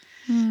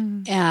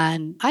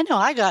 And I know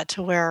I got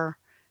to where,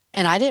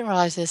 and I didn't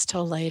realize this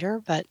till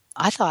later, but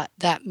I thought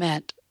that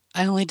meant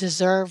I only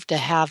deserved to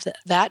have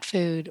that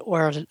food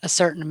or a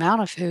certain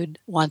amount of food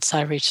once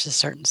I reached a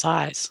certain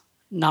size,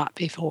 not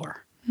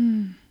before.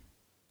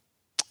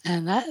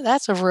 And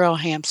that's a real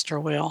hamster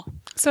wheel.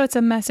 So it's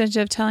a message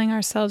of telling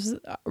ourselves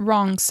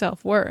wrong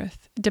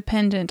self-worth,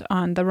 dependent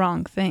on the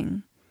wrong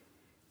thing.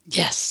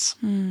 Yes.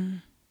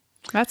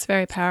 That's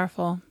very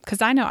powerful,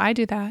 because I know I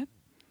do that.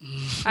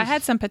 I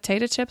had some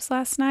potato chips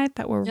last night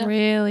that were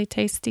really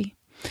tasty.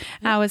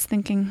 I was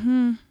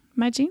thinking,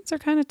 my jeans are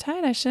kind of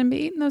tight. I shouldn't be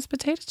eating those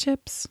potato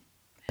chips.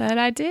 But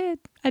I did.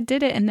 I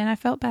did it, and then I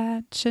felt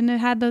bad. Shouldn't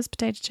have had those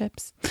potato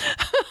chips.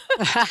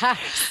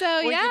 So,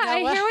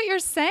 I hear what you're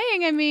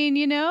saying. I mean,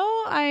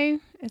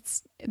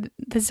 this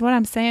is what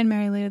I'm saying,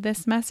 Mary Lou.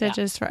 This message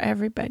is for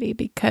everybody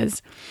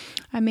because,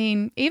 I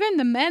mean, even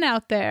the men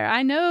out there,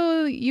 I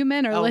know you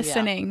men are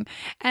listening,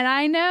 and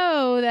I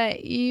know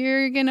that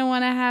you're going to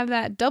want to have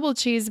that double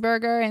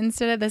cheeseburger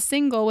instead of the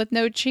single with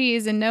no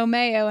cheese and no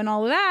mayo and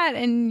all of that,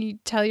 and you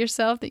tell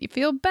yourself that you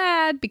feel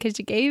bad because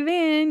you gave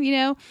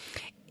in,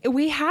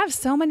 We have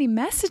so many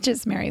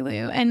messages, Mary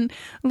Lou, and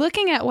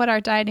looking at what our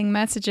dieting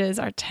messages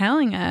are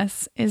telling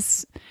us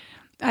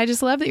I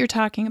just love that you're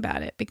talking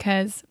about it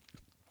because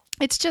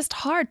it's just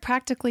hard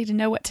practically to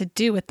know what to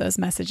do with those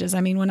messages.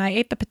 I mean, when I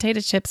ate the potato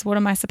chips, what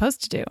am I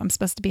supposed to do? I'm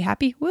supposed to be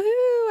happy. Woohoo!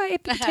 I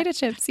ate the potato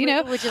chips. Would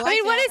you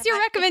like what is your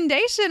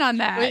recommendation on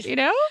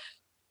that?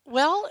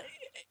 Well,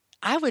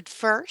 I would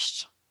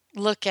first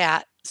look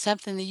at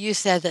something that you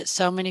said that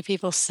so many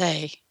people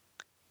say,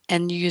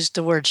 and use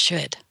the word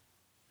should.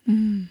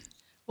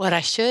 What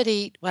I should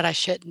eat, what I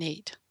shouldn't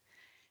eat.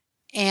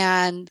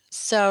 And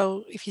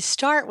so if you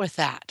start with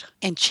that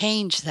and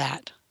change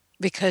that,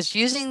 because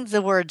using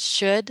the words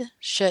should,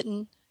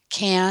 shouldn't,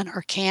 can,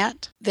 or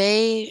can't,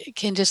 they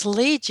can just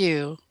lead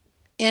you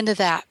into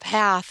that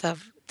path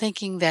of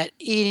thinking that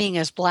eating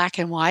is black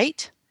and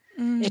white.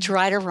 It's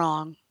right or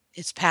wrong.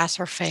 It's pass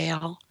or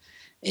fail.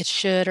 It's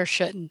should or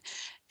shouldn't.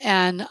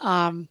 And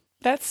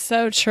that's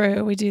so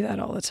true. We do that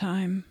all the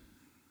time.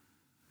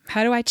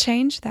 How do I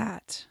change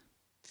that?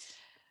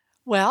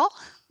 Well,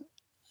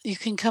 you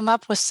can come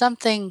up with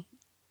something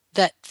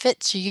that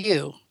fits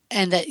you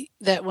and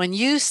that when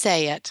you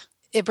say it,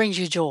 it brings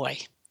you joy,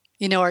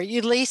 or you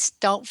at least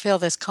don't feel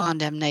this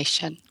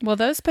condemnation. Well,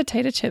 those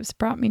potato chips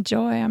brought me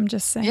joy. I'm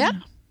just saying. Yeah.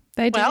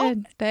 They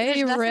did.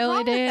 They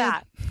really did.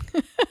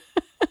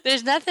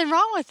 There's nothing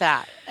wrong with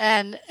that.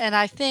 And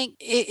I think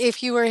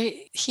if you were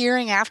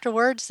hearing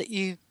afterwards that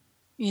you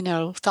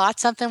thought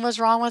something was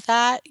wrong with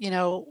that,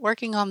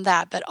 working on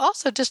that, but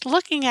also just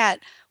looking at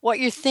what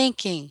you're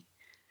thinking,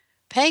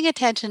 paying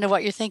attention to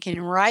what you're thinking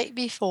right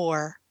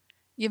before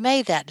you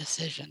made that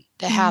decision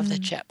to have the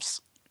chips.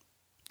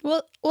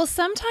 Well,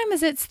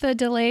 sometimes it's the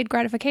delayed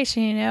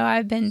gratification.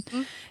 I've been,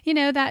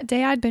 that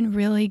day I'd been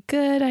really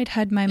good. I'd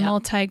had my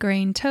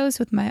multi-grain toast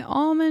with my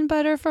almond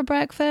butter for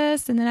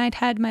breakfast. And then I'd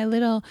had my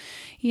little,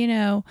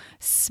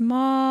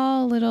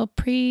 small little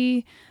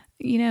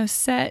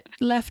set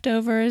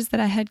leftovers that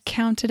I had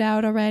counted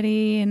out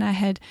already. And I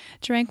had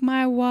drank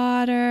my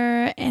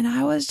water. And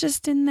I was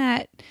just in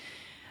that,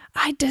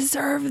 I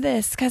deserve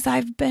this because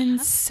I've been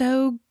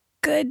so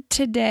good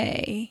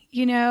today,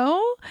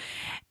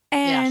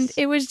 And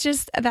it was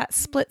just that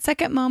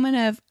split-second moment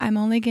of, I'm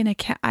only going to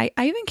count. I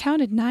even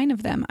counted 9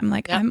 of them. I'm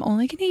like, I'm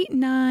only going to eat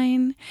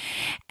 9.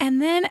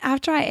 And then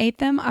after I ate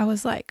them, I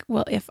was like,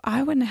 well, if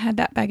I wouldn't have had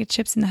that bag of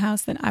chips in the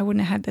house, then I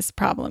wouldn't have had this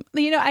problem.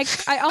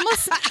 I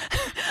almost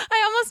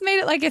I almost made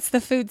it like it's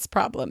the food's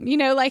problem.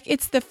 Like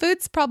it's the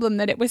food's problem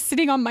that it was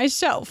sitting on my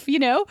shelf,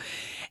 Yes.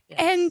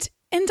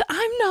 And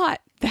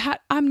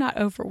I'm not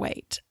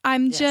overweight.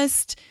 I'm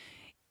just...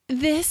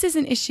 This is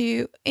an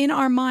issue in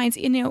our minds.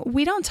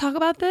 We don't talk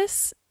about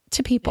this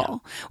to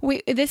people.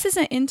 This is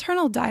an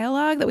internal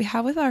dialogue that we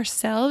have with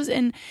ourselves.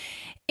 And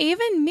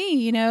even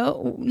me,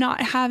 not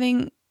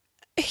having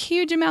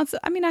huge amounts.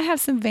 I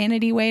have some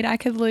vanity weight I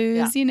could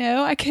lose,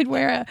 I could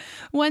wear a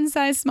one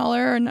size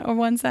smaller or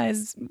one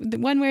size,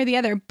 one way or the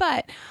other.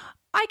 But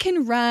I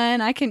can run,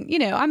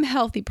 I'm a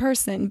healthy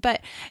person, but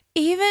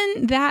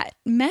even that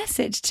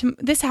message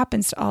this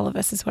happens to all of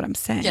us is what I'm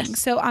saying. Yes.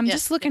 So I'm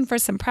just looking for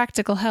some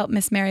practical help,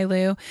 Miss Mary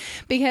Lou,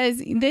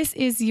 because this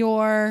is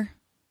your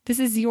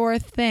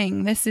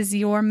thing. This is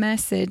your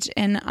message.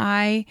 And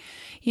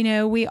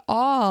we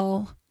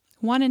all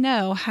want to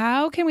know,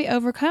 how can we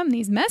overcome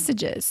these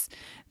messages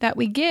that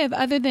we give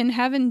other than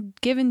having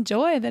given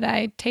joy that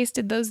I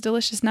tasted those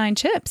delicious 9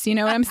 chips? You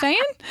know what I'm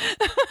saying?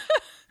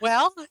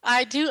 Well,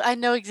 I do. I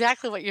know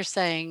exactly what you're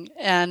saying.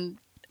 And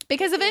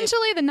because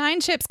eventually the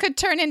 9 chips could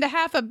turn into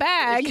half a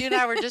bag. If you and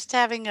I were just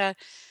having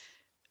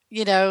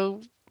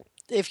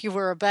if you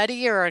were a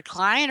buddy or a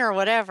client or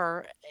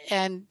whatever,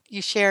 and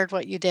you shared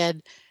what you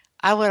did,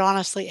 I would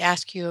honestly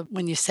ask you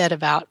when you said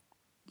about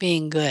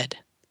being good.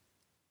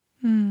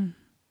 Being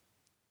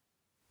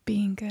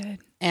good.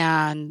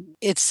 And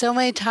it's so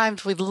many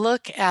times we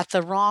look at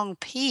the wrong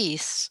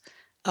piece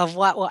of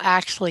what will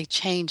actually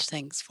change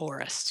things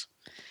for us.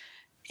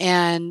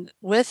 And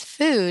with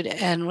food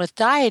and with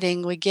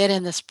dieting, we get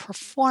in this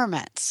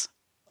performance.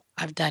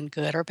 I've done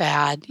good or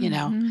bad,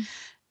 and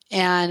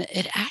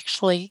it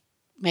actually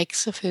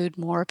makes the food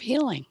more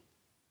appealing.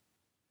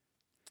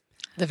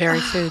 The very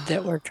food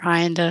that we're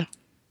trying to.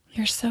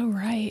 You're so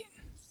right.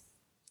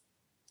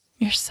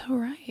 You're so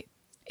right.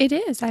 It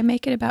is. I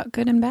make it about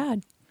good and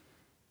bad.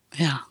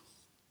 Yeah.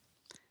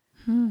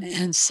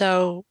 And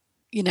so,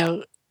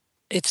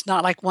 it's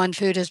not like one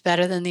food is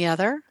better than the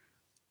other.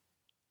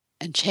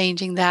 And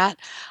changing that.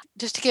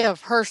 Just to give a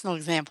personal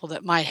example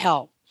that might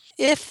help.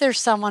 If there's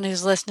someone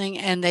who's listening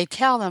and they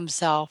tell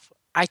themselves,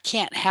 I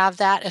can't have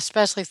that,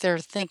 especially if they're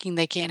thinking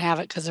they can't have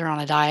it because they're on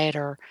a diet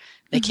or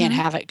they can't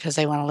have it because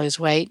they want to lose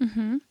weight.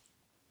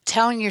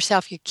 Telling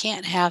yourself you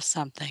can't have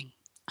something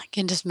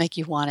can just make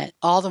you want it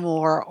all the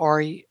more,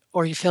 or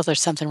you feel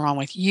there's something wrong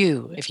with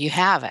you if you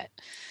have it.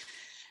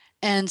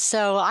 And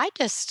so I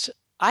just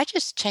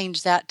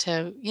changed that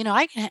to,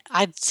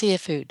 I'd see a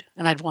food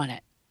and I'd want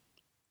it.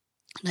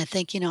 And I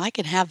think, I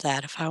can have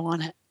that if I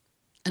want it.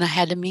 And I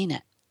had to mean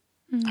it.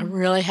 I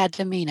really had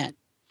to mean it.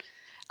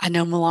 I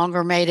no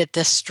longer made it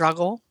this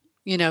struggle,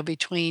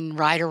 between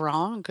right or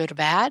wrong, good or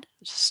bad.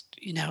 Just,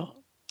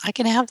 I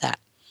can have that.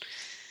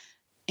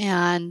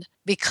 And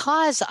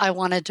because I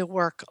wanted to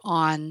work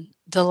on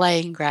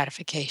delaying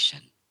gratification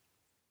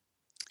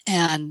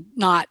and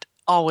not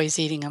always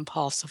eating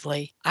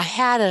impulsively, I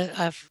had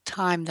a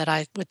time that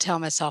I would tell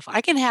myself,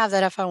 I can have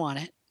that if I want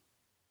it.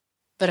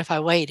 But if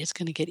I wait, it's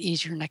going to get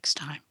easier next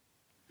time.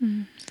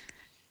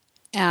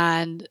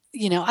 And,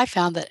 I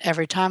found that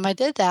every time I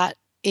did that,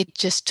 it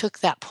just took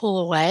that pull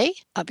away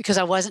because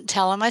I wasn't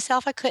telling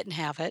myself I couldn't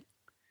have it.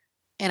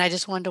 And I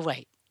just wanted to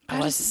wait. I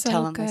wasn't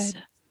telling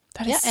myself.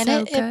 That is and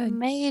so it good.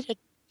 Made a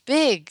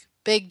big,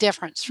 big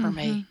difference for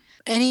me.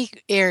 Any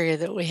area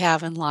that we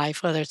have in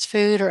life, whether it's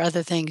food or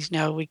other things,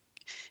 we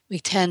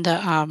tend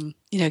to,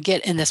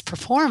 get in this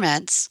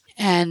performance.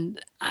 And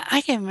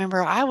I can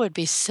remember I would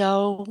be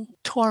so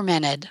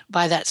tormented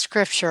by that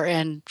scripture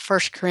in 1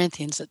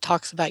 Corinthians that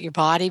talks about your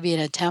body being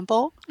a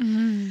temple.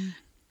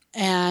 And,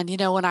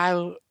 when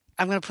I'm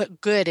going to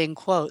put good in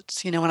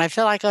quotes, when I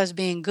felt like I was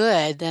being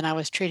good, then I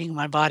was treating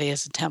my body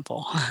as a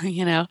temple,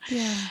 Yeah.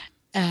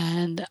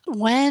 And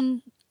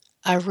when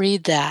I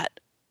read that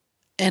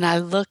and I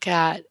look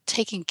at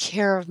taking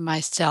care of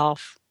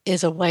myself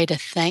is a way to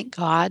thank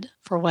God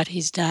for what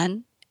He's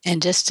done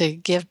and just to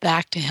give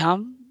back to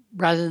Him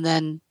rather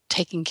than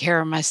taking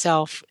care of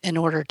myself in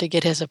order to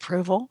get His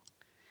approval,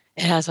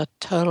 it has a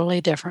totally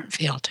different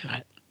feel to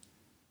it.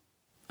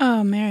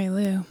 Oh, Mary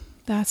Lou,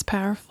 that's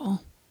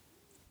powerful.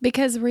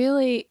 Because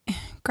really,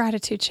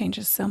 gratitude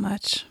changes so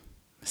much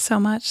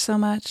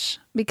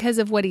because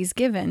of what He's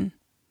given.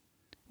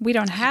 We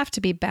don't have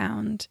to be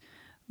bound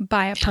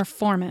by a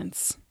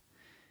performance.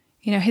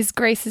 His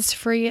grace is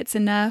free. It's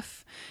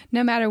enough.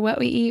 No matter what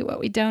we eat, what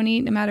we don't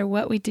eat, no matter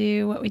what we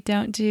do, what we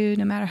don't do,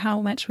 no matter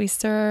how much we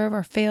serve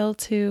or fail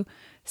to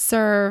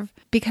serve,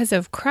 because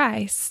of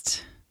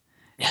Christ,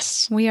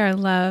 yes, we are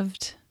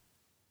loved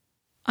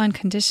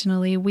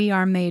unconditionally. We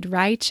are made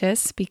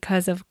righteous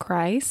because of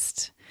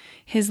Christ.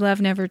 His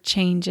love never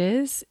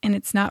changes, and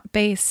it's not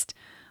based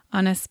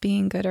on us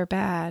being good or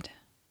bad.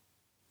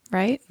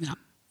 Right? No.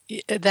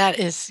 That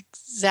is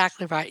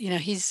exactly right.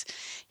 He's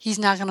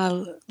not going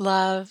to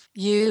love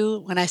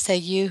you. When I say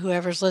you,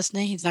 whoever's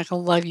listening, He's not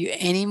going to love you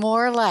any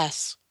more or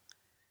less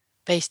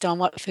based on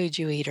what food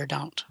you eat or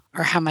don't,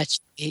 or how much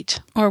you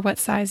eat. Or what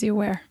size you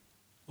wear.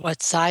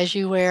 What size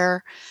you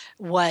wear,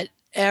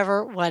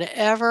 whatever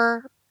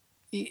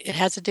it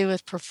has to do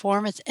with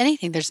performance,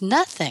 anything. There's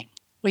nothing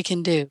we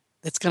can do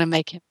that's going to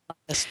make Him love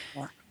us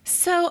more.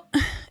 So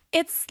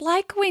it's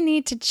like we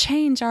need to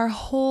change our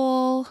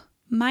whole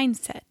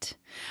mindset.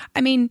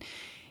 I mean,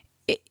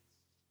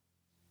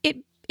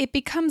 it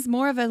becomes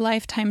more of a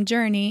lifetime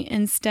journey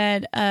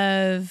instead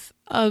of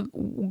a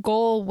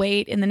goal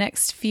weight in the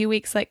next few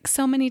weeks. Like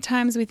so many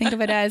times we think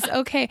of it as,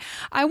 okay,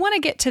 I want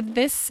to get to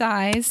this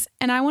size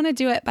and I want to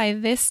do it by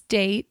this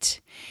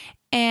date.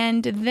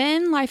 And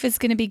then life is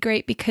going to be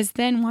great, because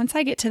then once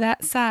I get to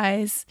that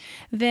size,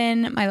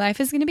 then my life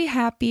is going to be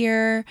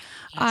happier.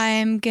 Yes.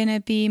 I'm going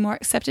to be more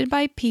accepted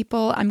by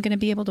people. I'm going to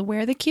be able to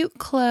wear the cute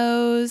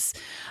clothes.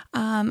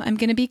 I'm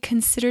going to be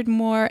considered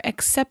more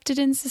accepted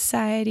in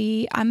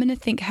society. I'm going to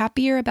think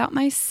happier about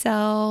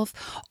myself.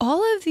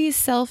 All of these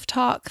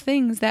self-talk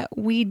things that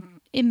we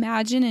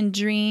imagine and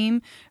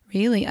dream,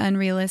 really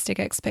unrealistic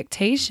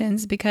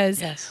expectations,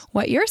 because yes.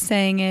 what you're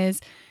saying is,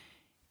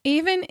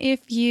 even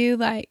if you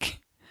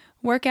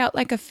work out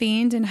like a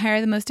fiend and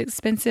hire the most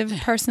expensive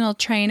personal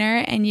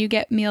trainer and you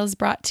get meals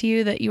brought to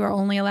you that you are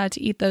only allowed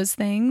to eat those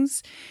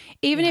things,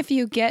 even if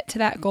you get to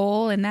that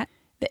goal, and that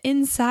the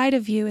inside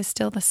of you is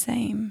still the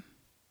same.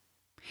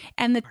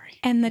 And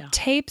the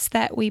tapes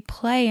that we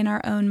play in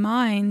our own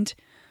mind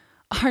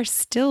are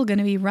still going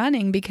to be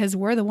running because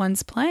we're the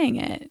ones playing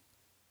it.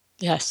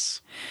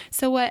 Yes.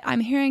 So what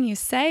I'm hearing you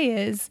say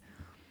is,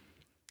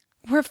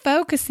 we're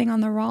focusing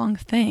on the wrong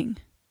thing.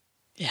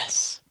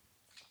 Yes.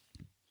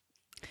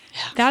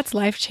 Yeah. That's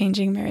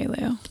life-changing, Mary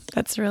Lou.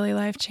 That's really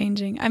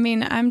life-changing. I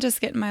mean, I'm just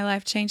getting my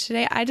life changed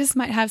today. I just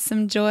might have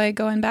some joy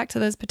going back to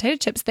those potato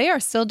chips. They are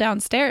still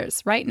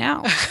downstairs right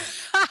now.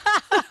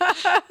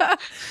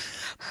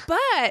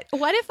 But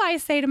what if I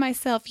say to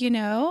myself,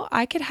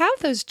 I could have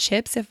those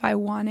chips if I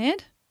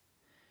wanted,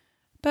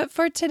 but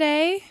for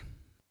today,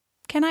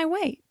 can I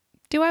wait?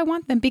 Do I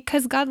want them?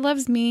 Because God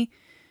loves me,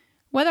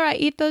 whether I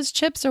eat those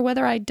chips or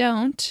whether I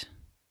don't,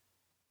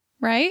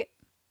 right?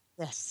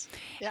 Yes.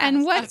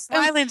 And what, I'm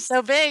smiling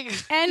so big.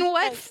 And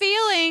what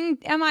feeling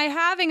am I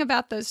having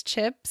about those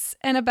chips,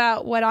 and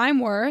about what I'm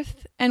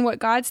worth, and what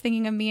God's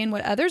thinking of me, and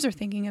what others are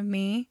thinking of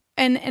me?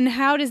 And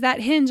how does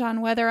that hinge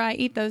on whether I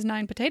eat those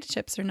 9 potato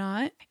chips or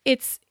not?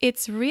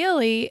 It's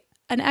really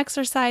an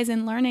exercise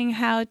in learning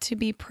how to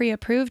be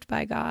pre-approved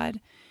by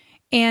God,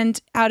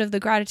 and out of the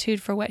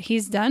gratitude for what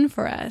He's done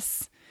for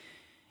us,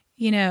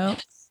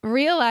 Yes.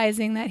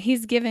 realizing that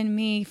He's given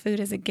me food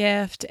as a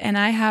gift, and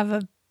I have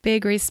a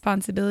big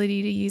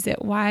responsibility to use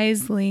it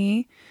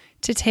wisely,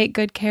 to take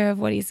good care of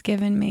what He's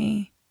given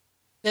me.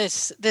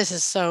 This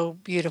is so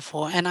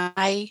beautiful. And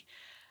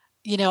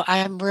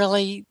I'm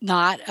really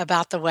not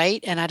about the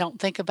weight, and I don't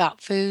think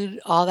about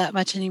food all that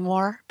much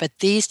anymore. But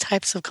these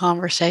types of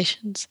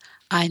conversations,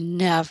 I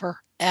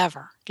never,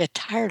 ever get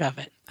tired of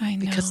it. I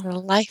know. Because they're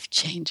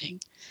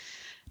life-changing.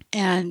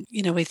 And,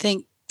 we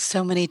think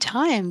so many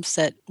times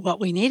that what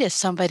we need is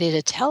somebody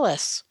to tell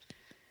us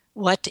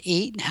what to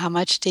eat and how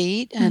much to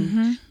eat.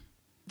 And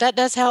that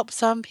does help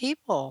some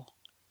people.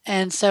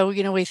 And so,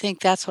 we think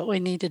that's what we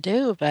need to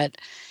do. But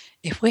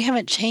if we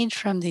haven't changed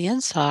from the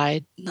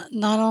inside,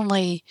 not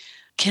only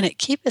can it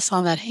keep us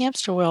on that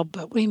hamster wheel,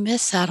 but we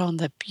miss out on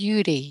the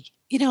beauty.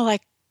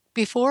 Like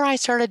before I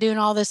started doing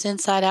all this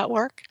inside out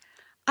work,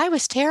 I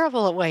was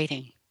terrible at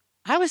waiting.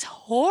 I was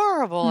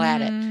horrible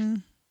at it.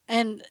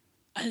 And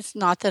it's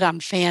not that I'm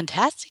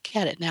fantastic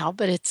at it now,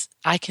 but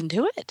I can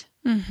do it,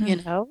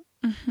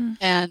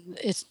 and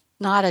it's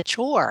not a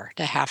chore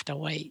to have to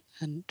wait.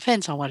 And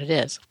depends on what it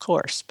is, of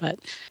course.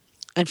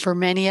 And for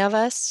many of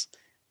us,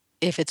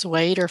 if it's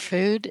weight or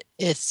food,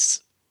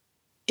 it's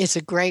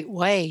a great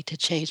way to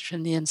change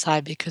from the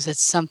inside, because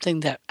it's something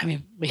that,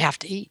 we have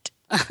to eat,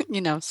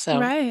 so.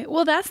 Right.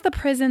 Well, that's the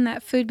prison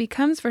that food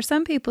becomes for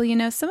some people.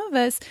 Some of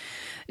us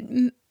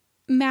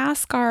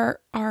mask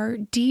our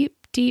deep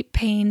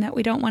pain that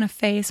we don't want to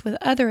face with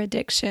other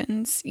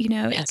addictions.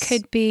 Yes. It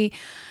could be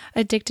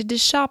addicted to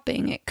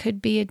shopping. It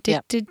could be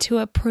addicted to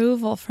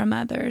approval from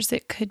others.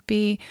 It could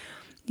be,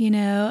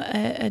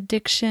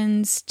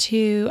 addictions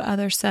to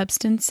other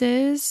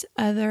substances,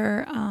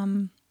 other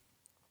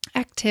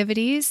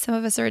activities. Some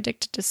of us are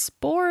addicted to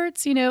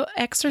sports.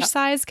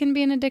 Exercise can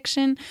be an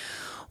addiction.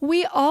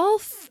 We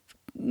all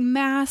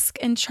mask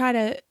and try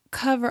to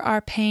cover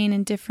our pain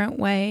in different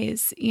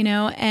ways,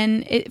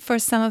 and for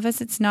some of us,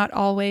 it's not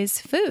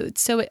always food.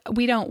 So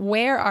we don't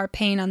wear our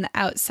pain on the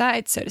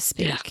outside, so to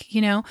speak,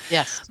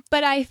 Yes.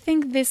 But I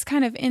think this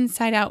kind of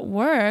inside out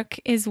work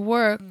is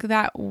work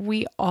that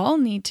we all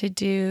need to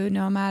do,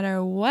 no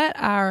matter what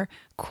our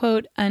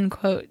quote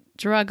unquote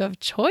drug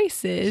of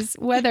choice is,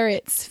 whether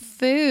it's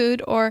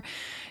food or,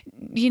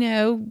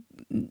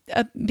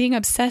 being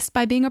obsessed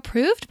by being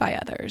approved by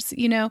others,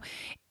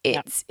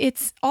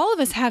 It's all of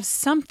us have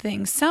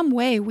something, some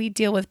way we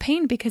deal with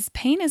pain, because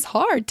pain is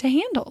hard to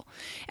handle.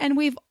 And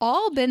we've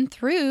all been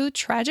through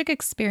tragic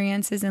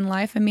experiences in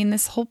life.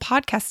 This whole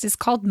podcast is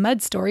called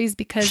Mud Stories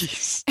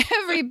because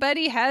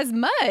everybody has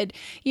mud,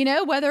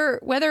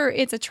 whether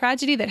it's a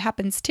tragedy that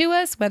happens to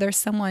us, whether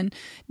someone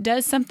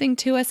does something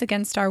to us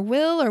against our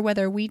will, or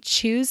whether we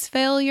choose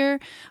failure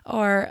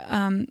or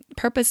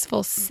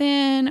purposeful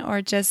sin,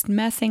 or just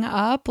messing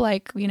up,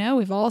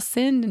 we've all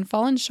sinned and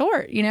fallen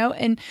short,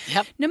 and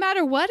no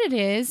matter what it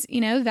is,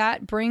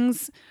 that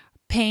brings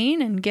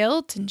pain and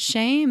guilt and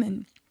shame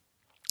and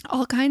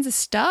all kinds of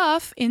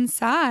stuff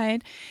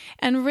inside.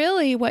 And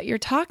really what you're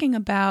talking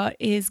about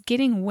is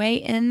getting way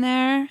in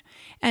there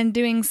and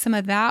doing some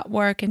of that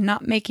work, and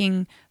not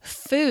making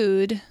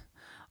food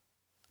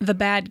the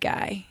bad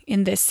guy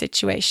in this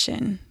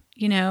situation.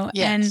 And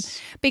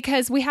Yes.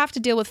 because we have to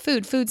deal with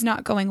food. Food's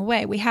not going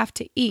away. We have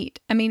to eat.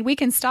 I mean, we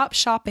can stop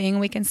shopping.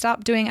 We can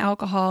stop doing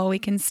alcohol. We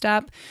can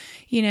stop,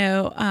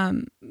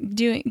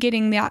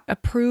 getting that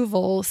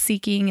approval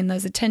seeking and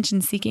those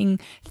attention seeking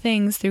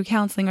things through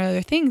counseling or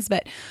other things.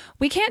 But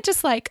we can't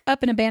just like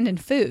up and abandon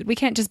food. We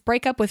can't just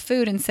break up with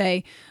food and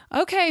say,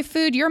 okay,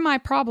 food, you're my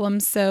problem,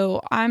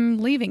 so I'm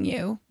leaving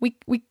you. We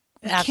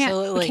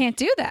can't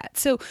do that.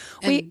 So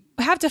we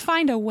have to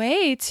find a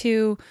way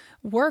to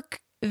work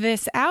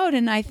this out.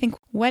 And I think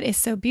what is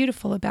so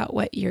beautiful about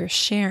what you're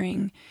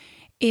sharing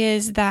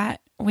is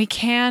that we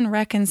can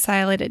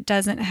reconcile it. It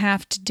doesn't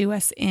have to do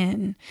us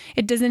in.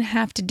 It doesn't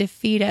have to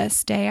defeat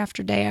us day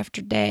after day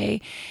after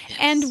day. Yes.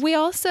 And we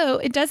also,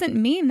 it doesn't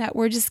mean that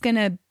we're just going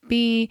to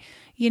be,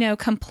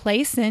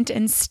 complacent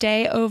and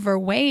stay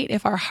overweight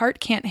if our heart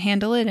can't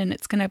handle it, and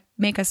it's going to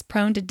make us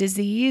prone to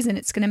disease, and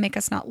it's going to make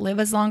us not live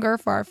as longer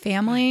for our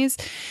families.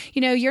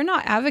 You're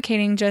not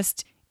advocating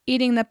just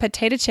eating the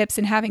potato chips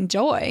and having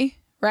joy,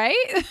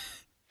 right?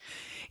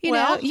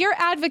 You're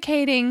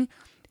advocating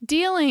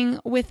dealing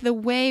with the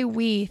way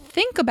we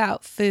think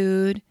about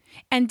food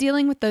and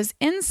dealing with those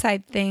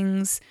inside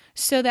things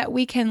so that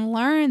we can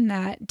learn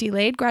that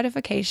delayed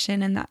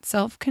gratification and that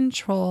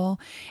self-control,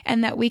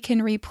 and that we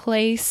can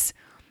replace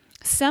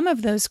some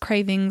of those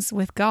cravings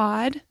with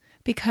God,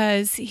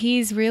 because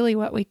He's really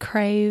what we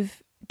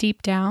crave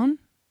deep down.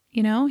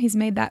 He's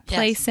made that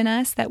place in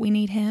us that we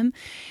need Him.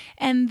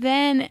 And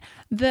then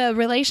the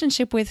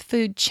relationship with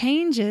food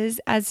changes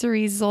as a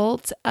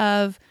result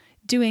of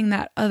doing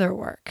that other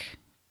work.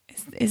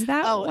 Is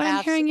that what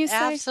I'm hearing you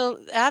say?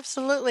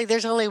 Absolutely.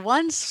 There's only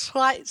one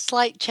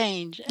slight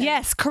change.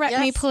 Yes, correct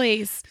me,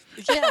 please.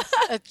 Yes,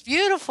 it's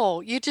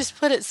beautiful. You just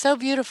put it so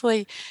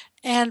beautifully.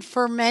 And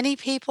for many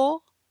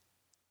people,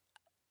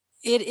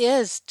 it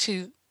is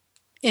to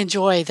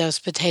enjoy those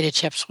potato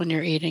chips when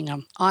you're eating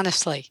them,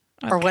 honestly,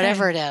 or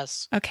whatever it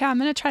is. Okay, I'm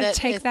going to try to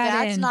take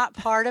that in. That's not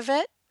part of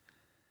it,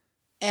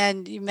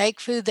 and you make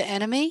food the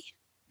enemy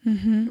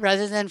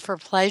rather than for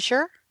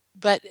pleasure,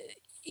 but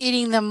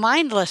eating them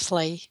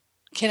mindlessly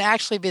can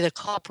actually be the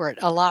culprit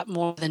a lot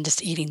more than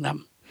just eating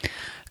them.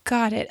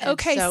 Got it. And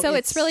okay, so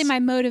it's really my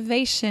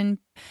motivation.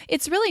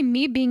 It's really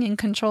me being in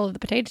control of the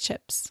potato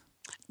chips.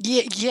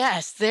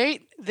 Yes,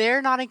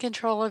 they're not in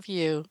control of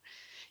you.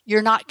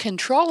 You're not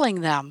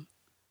controlling them,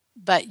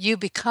 but you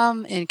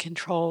become in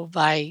control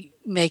by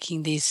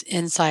making these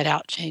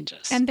inside-out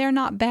changes. And they're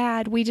not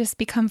bad. We just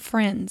become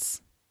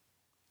friends.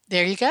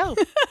 There you go.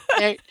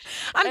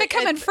 I'm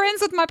becoming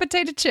friends with my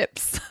potato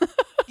chips.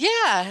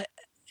 Yeah.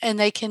 And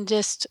they can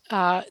just,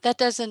 that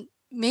doesn't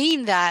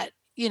mean that,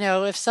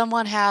 if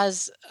someone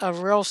has a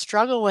real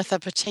struggle with a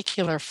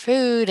particular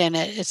food and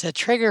it's a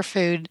trigger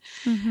food,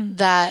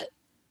 that,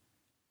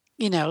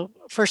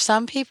 for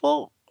some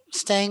people,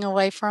 staying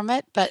away from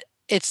it, but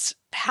it's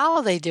how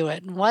they do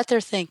it and what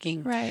they're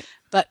thinking. Right.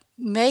 But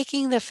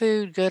making the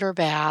food good or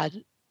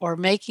bad, or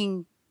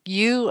making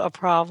you a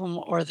problem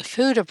or the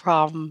food a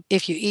problem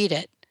if you eat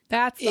it,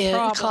 that's the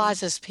problem. It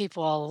causes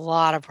people a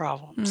lot of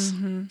problems.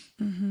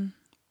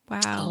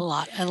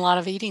 Wow. A lot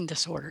of eating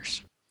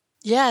disorders.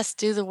 Yes,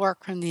 do the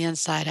work from the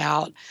inside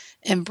out.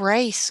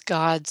 Embrace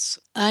God's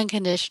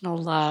unconditional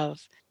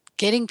love.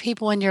 Getting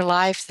people in your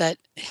life that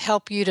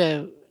help you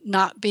to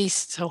not be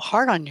so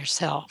hard on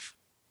yourself.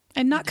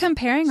 And not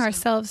comparing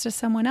ourselves to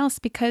someone else,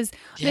 because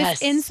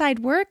this inside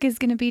work is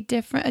going to be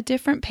a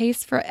different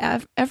pace for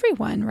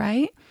everyone,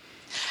 right?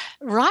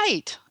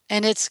 Right.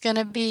 And it's going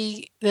to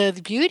be,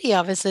 the beauty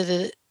of it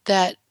is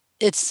that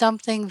it's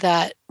something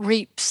that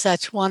reaps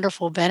such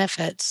wonderful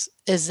benefits,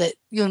 is that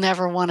you'll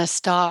never want to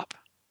stop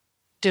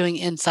doing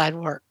inside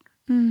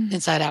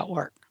out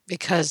work,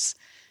 because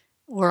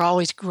we're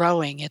always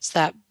growing. It's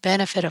that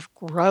benefit of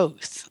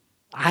growth.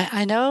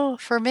 I know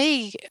for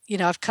me,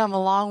 I've come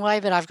a long way,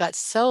 but I've got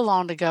so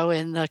long to go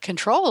in the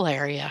control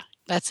area.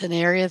 That's an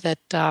area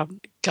that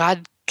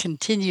God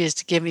continues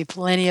to give me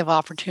plenty of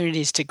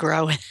opportunities to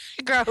grow in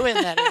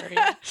that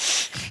area.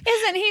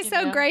 Isn't He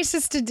so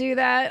gracious to do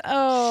that?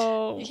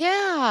 Oh.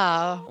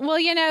 Yeah. Well,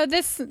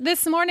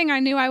 this morning I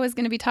knew I was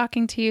going to be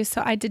talking to you,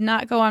 so I did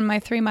not go on my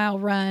 3-mile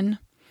run.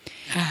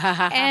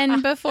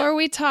 And before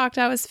we talked,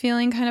 I was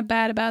feeling kind of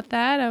bad about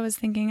that. I was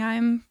thinking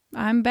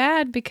I'm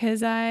bad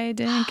because I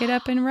didn't get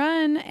up and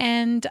run,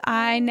 and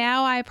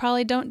I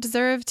probably don't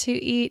deserve to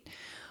eat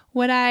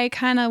what I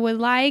kind of would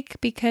like,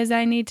 because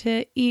I need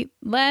to eat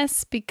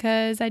less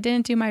because I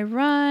didn't do my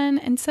run.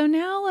 And so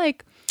now, I'm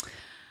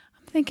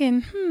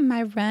thinking,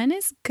 my run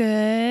is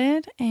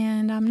good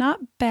and I'm not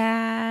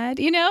bad.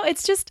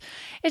 It's just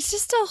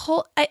a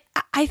whole,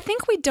 I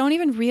think we don't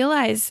even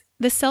realize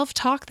the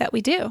self-talk that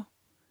we do.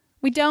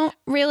 We don't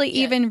really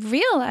even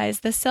realize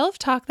the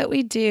self-talk that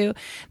we do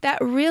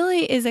that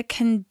really is a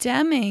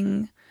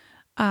condemning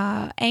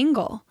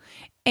angle.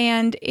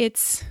 And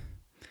it's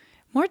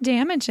more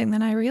damaging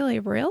than I really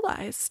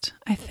realized,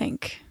 I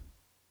think.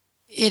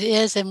 It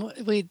is. And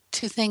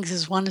two things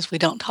is, one is we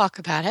don't talk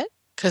about it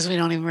because we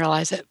don't even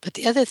realize it. But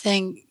the other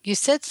thing, you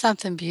said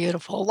something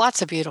beautiful,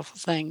 lots of beautiful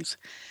things.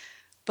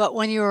 But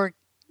when you were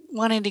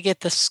wanting to get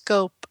the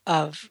scope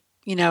of,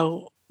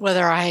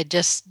 whether I had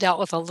just dealt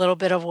with a little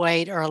bit of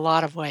weight or a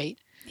lot of weight.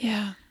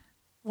 Yeah.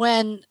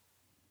 When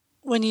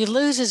you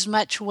lose as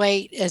much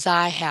weight as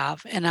I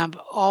have, and I've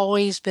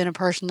always been a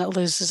person that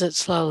loses it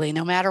slowly,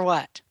 no matter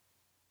what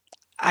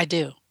I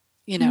do,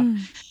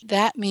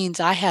 that means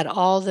I had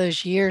all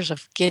those years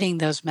of getting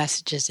those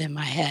messages in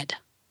my head.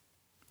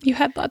 You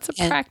had lots of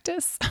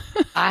practice.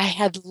 I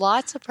had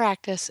lots of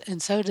practice,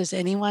 and so does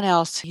anyone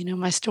else.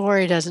 My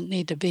story doesn't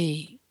need to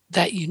be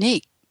that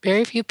unique.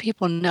 Very few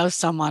people know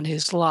someone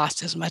who's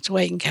lost as much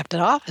weight and kept it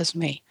off as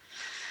me.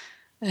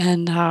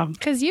 And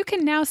because you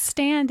can now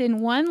stand in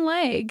one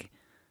leg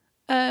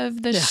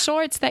of the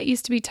shorts that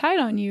used to be tight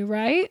on you,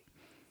 right?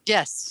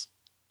 Yes.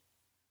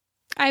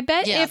 I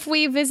bet if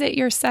we visit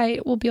your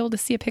site, we'll be able to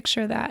see a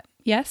picture of that.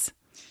 Yes?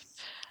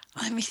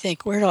 Let me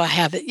think. Where do I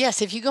have it?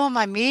 Yes, if you go on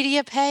my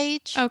media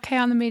page. Okay,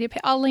 on the media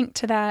page. I'll link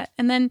to that.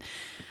 And then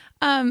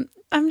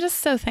I'm just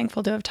so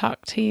thankful to have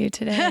talked to you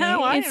today.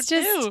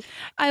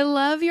 I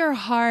love your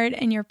heart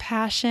and your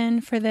passion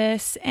for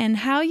this and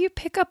how you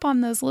pick up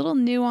on those little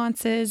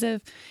nuances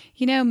of,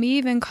 me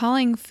even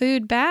calling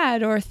food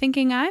bad or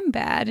thinking I'm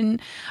bad.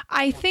 And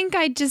I think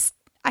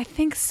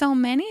so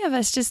many of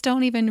us just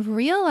don't even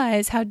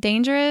realize how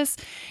dangerous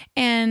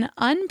and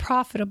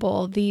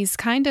unprofitable these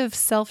kind of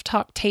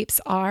self-talk tapes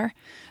are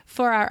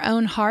for our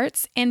own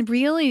hearts and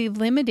really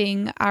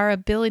limiting our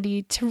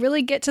ability to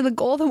really get to the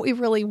goal that we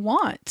really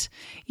want.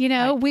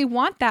 We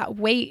want that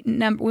weight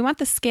number. We want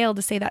the scale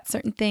to say that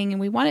certain thing, and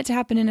we want it to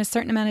happen in a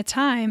certain amount of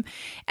time.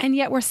 And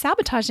yet we're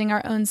sabotaging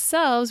our own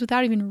selves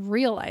without even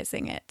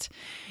realizing it.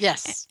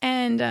 Yes.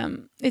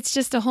 And it's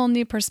just a whole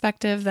new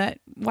perspective that,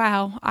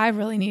 wow, I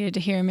really needed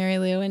to hear, Mary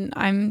Lou. And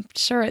I'm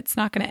sure it's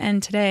not going to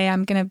end today.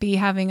 I'm going to be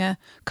having a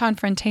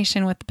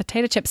confrontation with the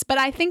potato chips, but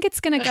I think it's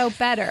going to go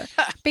better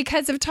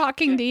because of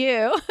talking to you.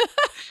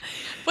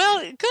 Well,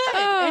 good.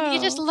 And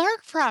you just learn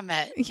from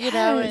it,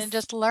 and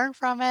just learn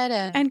from it.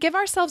 And give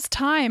ourselves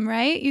time,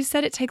 right? You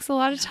said it takes a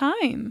lot of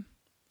time.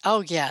 Oh,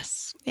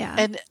 yes. Yeah.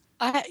 And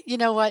you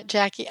know what,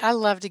 Jackie? I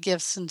love to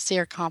give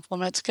sincere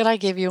compliments. Could I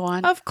give you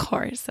one? Of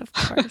course.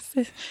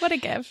 What a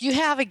gift. You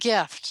have a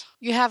gift.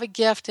 You have a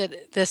gift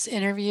at this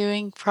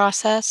interviewing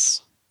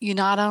process. You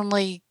not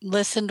only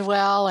listened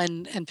well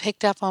and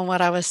picked up on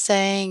what I was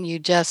saying, you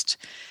just...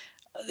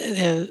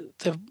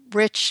 The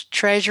rich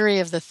treasury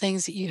of the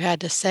things that you had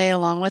to say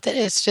along with it,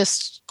 it's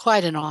just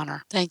quite an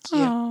honor. Thank you.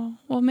 Oh,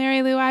 well,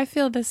 Mary Lou, I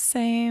feel the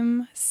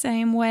same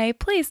way.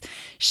 Please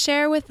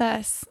share with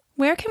us,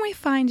 where can we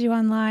find you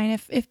online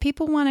if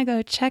people want to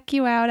go check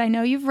you out? I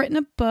know you've written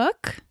a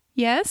book.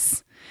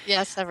 Yes?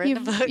 Yes, I've written a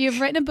book. You've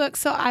written a book,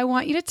 so I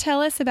want you to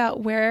tell us about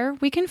where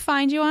we can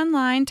find you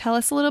online. Tell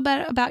us a little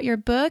bit about your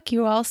book.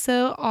 You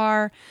also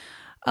are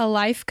a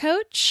life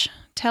coach.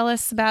 Tell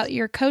us about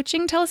your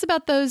coaching. Tell us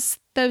about those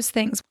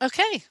things.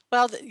 Okay.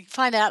 Well, you can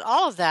find out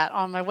all of that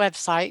on my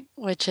website,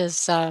 which is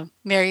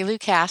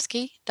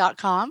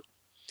MaryLouKaske.com.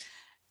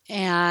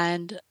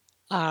 And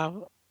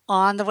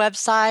on the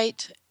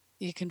website,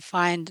 you can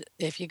find,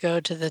 if you go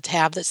to the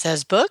tab that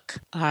says book,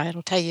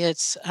 it'll tell you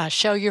it's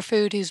Show Your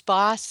Food Who's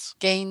Boss,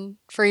 Gain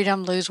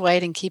Freedom, Lose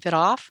Weight, and Keep It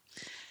Off.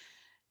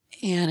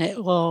 And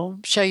it will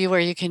show you where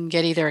you can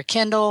get either a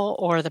Kindle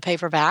or the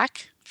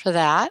paperback for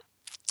that.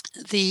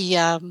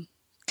 The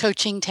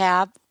coaching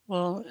tab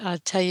will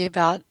tell you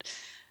about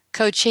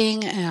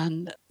coaching,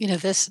 and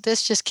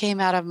this just came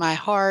out of my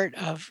heart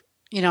of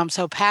I'm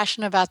so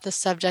passionate about this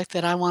subject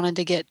that I wanted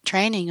to get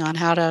training on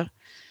how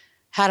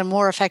to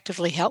more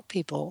effectively help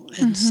people.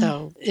 And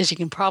so, as you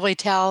can probably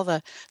tell,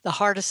 the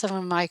heart of some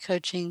of my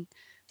coaching,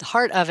 the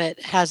heart of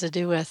it has to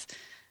do with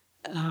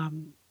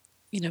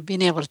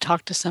being able to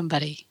talk to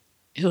somebody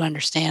who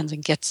understands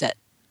and gets it.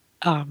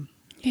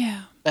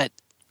 But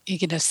you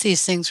can see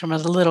things from a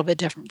little bit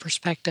different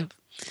perspective.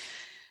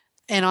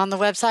 And on the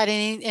website,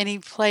 any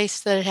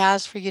place that it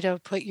has for you to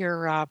put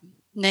your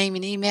name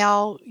and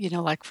email,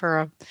 like for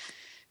a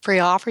free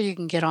offer, you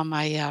can get on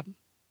my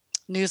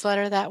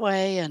newsletter that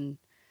way. And,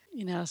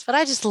 but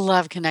I just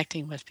love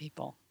connecting with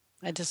people.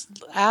 I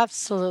just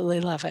absolutely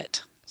love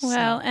it.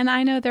 Well, and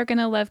I know they're going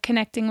to love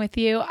connecting with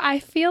you. I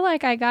feel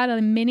like I got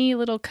a mini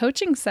little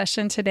coaching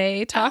session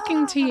today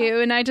talking to you.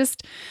 And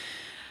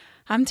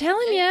I'm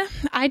telling you,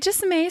 I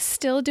just may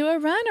still do a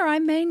run or I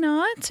may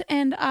not.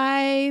 And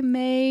I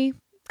may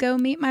go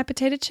meet my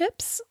potato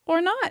chips or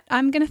not.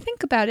 I'm going to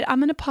think about it. I'm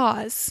going to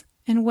pause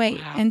and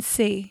wait and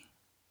see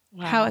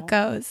how it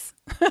goes.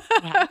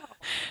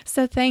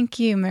 So thank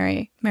you,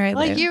 Mary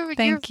Lou. You're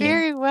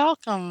very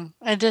welcome.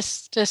 I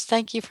just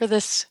thank you for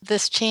this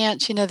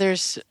chance.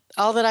 There's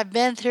all that I've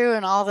been through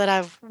and all that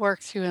I've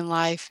worked through in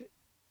life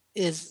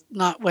is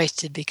not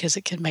wasted because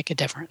it can make a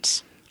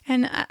difference.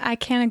 And I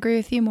can't agree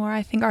with you more.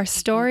 I think our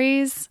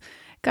stories,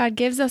 God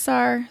gives us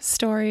our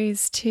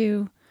stories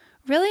to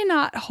really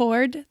not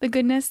hoard the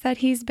goodness that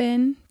He's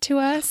been to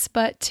us,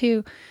 but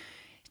to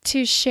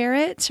share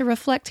it, to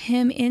reflect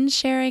Him in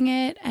sharing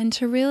it, and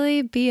to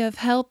really be of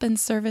help and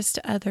service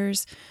to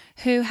others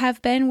who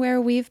have been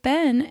where we've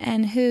been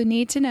and who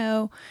need to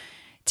know,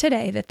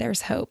 today that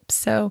there's hope.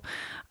 So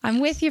I'm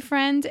with you,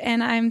 friend,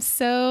 and I'm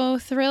so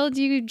thrilled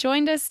you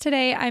joined us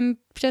today. I'm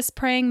just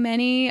praying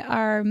many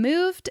are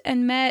moved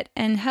and met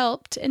and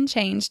helped and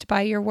changed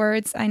by your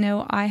words. I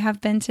know I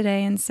have been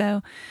today, and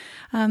so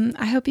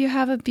I hope you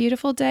have a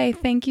beautiful day.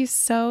 Thank you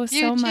so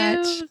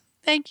much.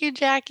 Thank you,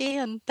 Jackie,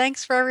 and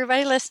thanks for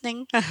everybody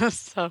listening.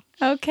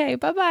 Okay,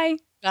 bye-bye.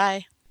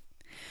 Bye.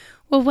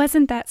 Well,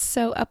 wasn't that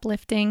so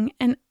uplifting?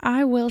 And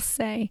I will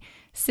say,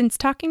 since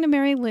talking to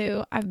Mary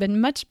Lou, I've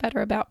been much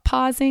better about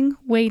pausing,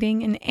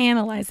 waiting, and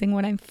analyzing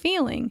what I'm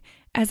feeling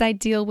as I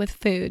deal with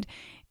food.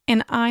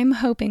 And I'm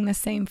hoping the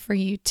same for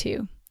you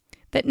too.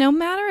 That no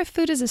matter if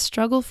food is a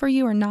struggle for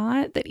you or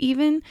not, that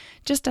even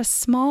just a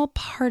small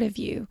part of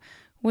you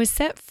was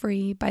set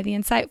free by the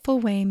insightful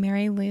way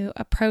Mary Lou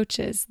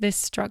approaches this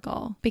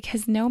struggle,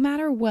 because no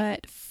matter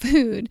what,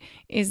 food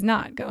is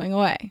not going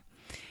away.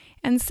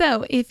 And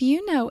so if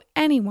you know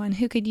anyone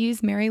who could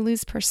use Mary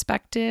Lou's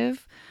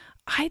perspective,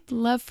 I'd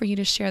love for you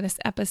to share this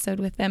episode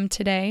with them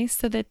today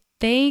so that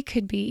they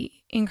could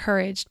be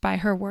encouraged by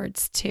her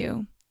words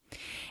too.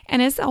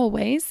 And as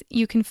always,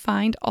 you can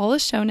find all the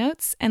show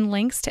notes and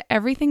links to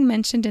everything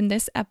mentioned in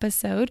this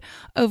episode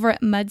over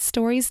at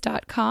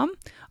mudstories.com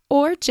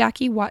or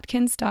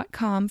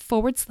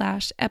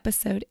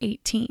JackieWatkins.com/episode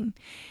 18.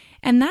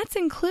 And that's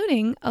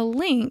including a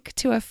link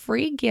to a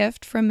free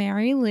gift from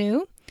Mary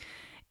Lou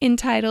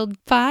entitled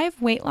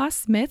 5 Weight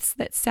Loss Myths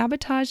That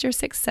Sabotage Your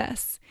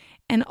Success.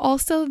 And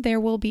also there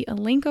will be a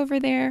link over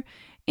there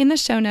in the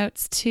show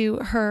notes to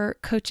her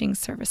coaching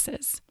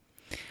services.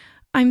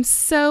 I'm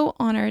so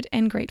honored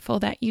and grateful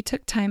that you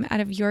took time out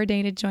of your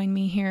day to join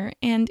me here.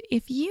 And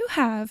if you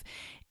have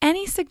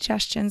any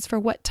suggestions for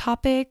what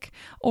topic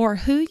or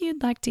who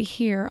you'd like to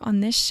hear on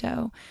this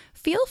show,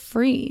 feel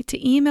free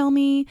to email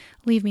me,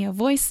 leave me a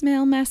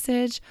voicemail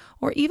message,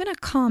 or even a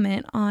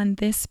comment on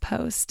this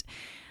post.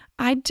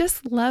 I'd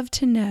just love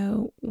to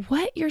know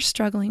what you're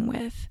struggling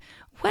with.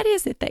 What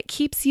is it that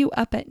keeps you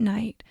up at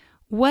night?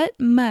 What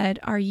mud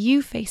are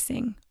you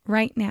facing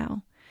right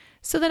now?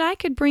 So that I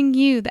could bring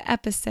you the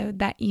episode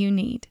that you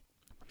need.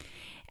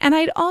 And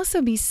I'd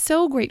also be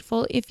so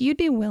grateful if you'd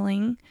be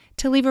willing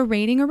to leave a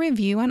rating or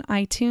review on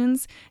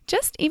iTunes.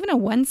 Just even a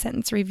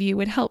 1-sentence review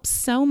would help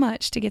so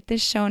much to get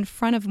this show in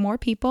front of more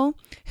people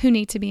who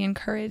need to be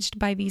encouraged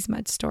by these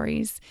mud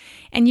stories.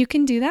 And you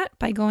can do that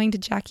by going to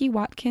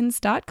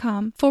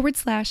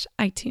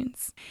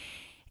JackieWatkins.com/iTunes.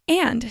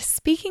 And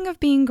speaking of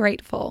being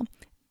grateful,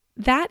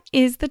 that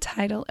is the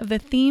title of the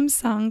theme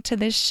song to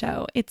this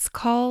show. It's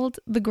called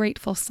The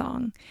Grateful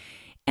Song.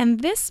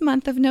 And this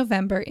month of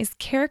November is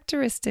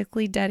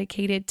characteristically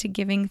dedicated to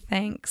giving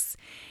thanks.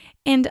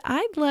 And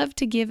I'd love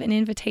to give an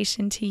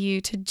invitation to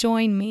you to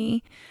join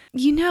me.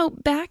 You know,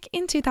 back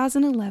in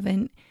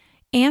 2011,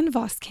 Ann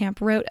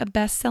Voskamp wrote a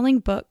best-selling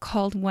book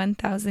called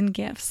 1,000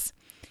 Gifts.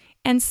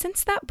 And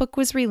since that book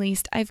was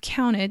released, I've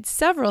counted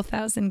several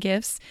thousand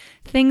gifts,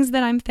 things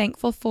that I'm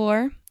thankful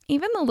for,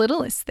 even the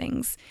littlest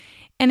things.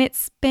 And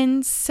it's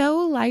been so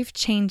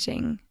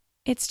life-changing.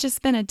 It's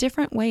just been a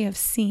different way of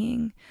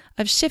seeing,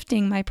 of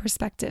shifting my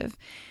perspective.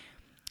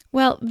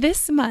 Well,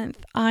 this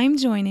month, I'm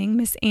joining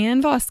Miss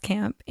Ann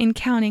Voskamp in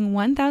counting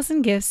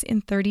 1,000 gifts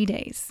in 30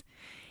 days.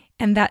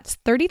 And that's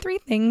 33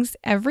 things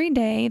every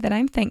day that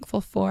I'm thankful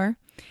for.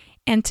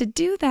 And to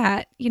do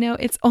that,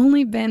 it's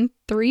only been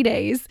 3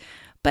 days,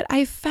 but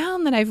I've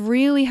found that I've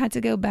really had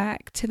to go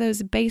back to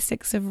those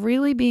basics of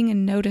really being a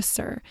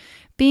noticer,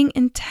 being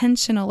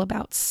intentional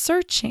about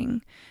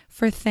searching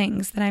for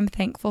things that I'm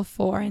thankful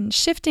for and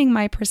shifting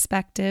my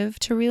perspective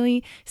to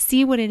really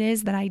see what it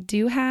is that I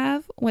do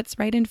have, what's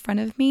right in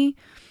front of me,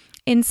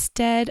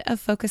 instead of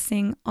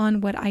focusing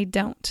on what I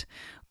don't.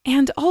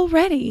 And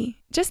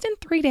already, just in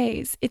 3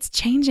 days, it's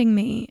changing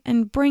me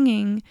and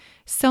bringing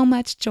so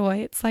much joy.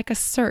 It's like a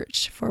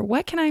search for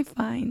what can I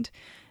find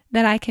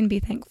that I can be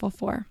thankful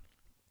for.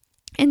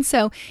 And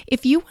so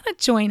if you want to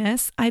join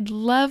us, I'd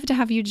love to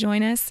have you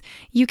join us.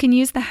 You can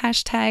use the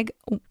hashtag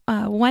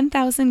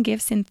 1000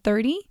 gifts in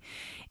 30,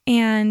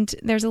 and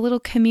there's a little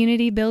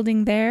community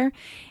building there.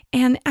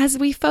 And as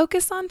we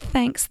focus on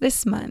thanks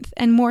this month,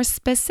 and more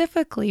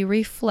specifically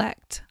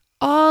reflect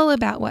all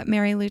about what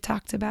Mary Lou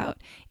talked about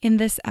in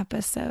this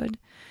episode,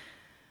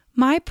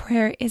 my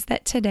prayer is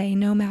that today,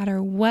 no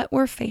matter what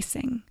we're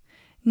facing,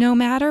 no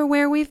matter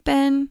where we've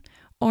been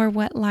or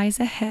what lies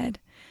ahead,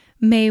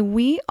 may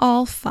we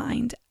all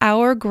find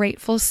our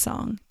grateful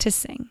song to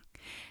sing.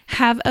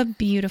 Have a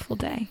beautiful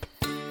day.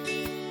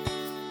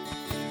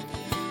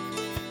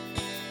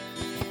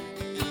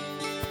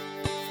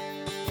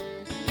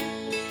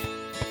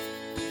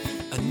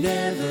 A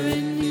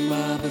never-ending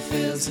marble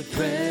fails to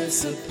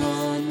press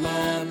upon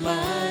my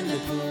mind. I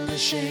pull the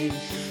shame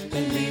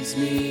that leaves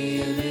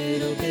me a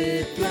little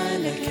bit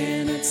blind. I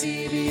cannot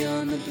see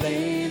beyond the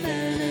blame,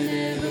 and I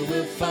never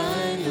will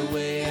find a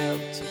way out.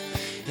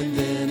 And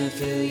then I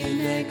feel you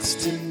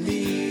next to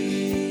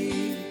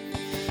me.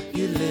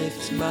 You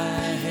lift my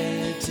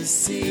head to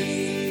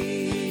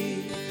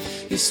see.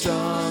 Your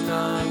strong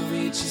arm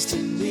reaches to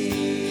me.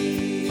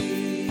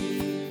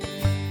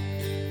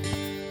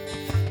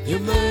 Your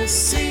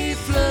mercy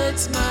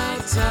floods my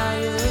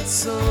tired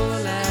soul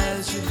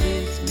as you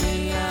lift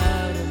me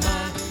out of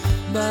my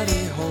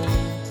muddy hole.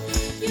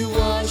 You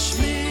wash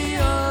me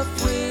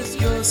off with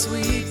your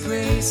sweet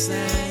grace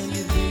and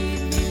you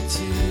lead me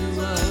to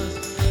a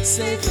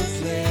safer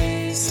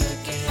place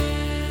again.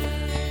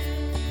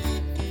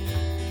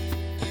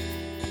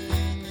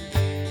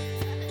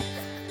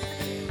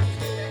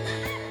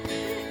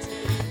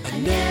 A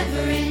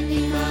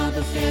never-ending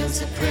marble fails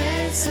to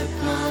press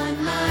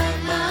upon my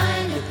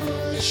mind, a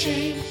pull of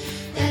shame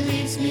that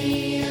leaves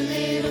me a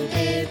little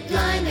bit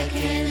blind. I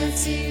cannot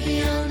see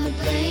beyond the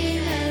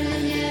blame and I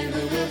never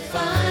will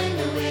find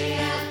a way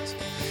out.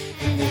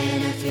 And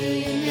then I feel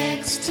you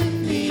next to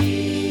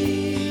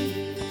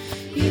me.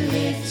 You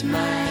lift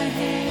my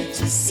head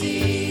to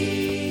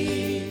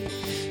see.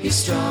 Your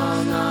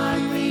strong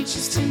arm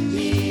reaches to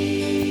me.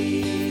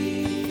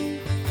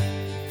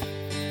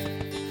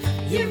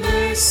 Your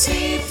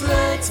mercy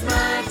floods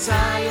my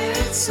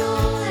tired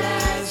soul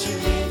as you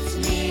lift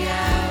me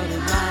out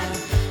of my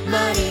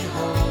muddy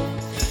hole.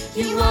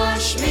 You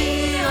wash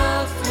me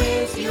off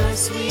with your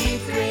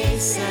sweet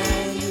grace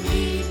and you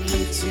lead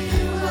me to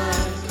a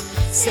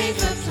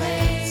safer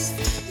place.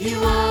 You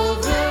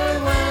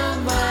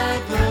overwhelm my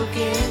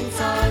broken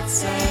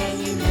thoughts and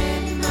you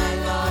mend my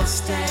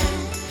lost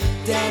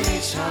and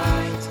damaged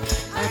heart.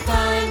 I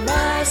find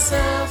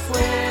myself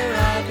where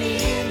I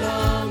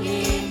belong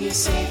in your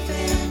safe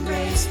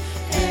embrace.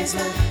 There's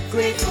a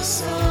grateful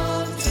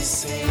song to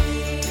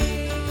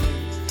sing,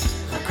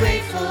 a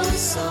grateful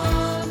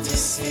song to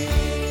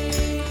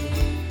sing,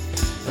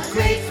 a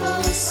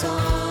grateful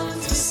song.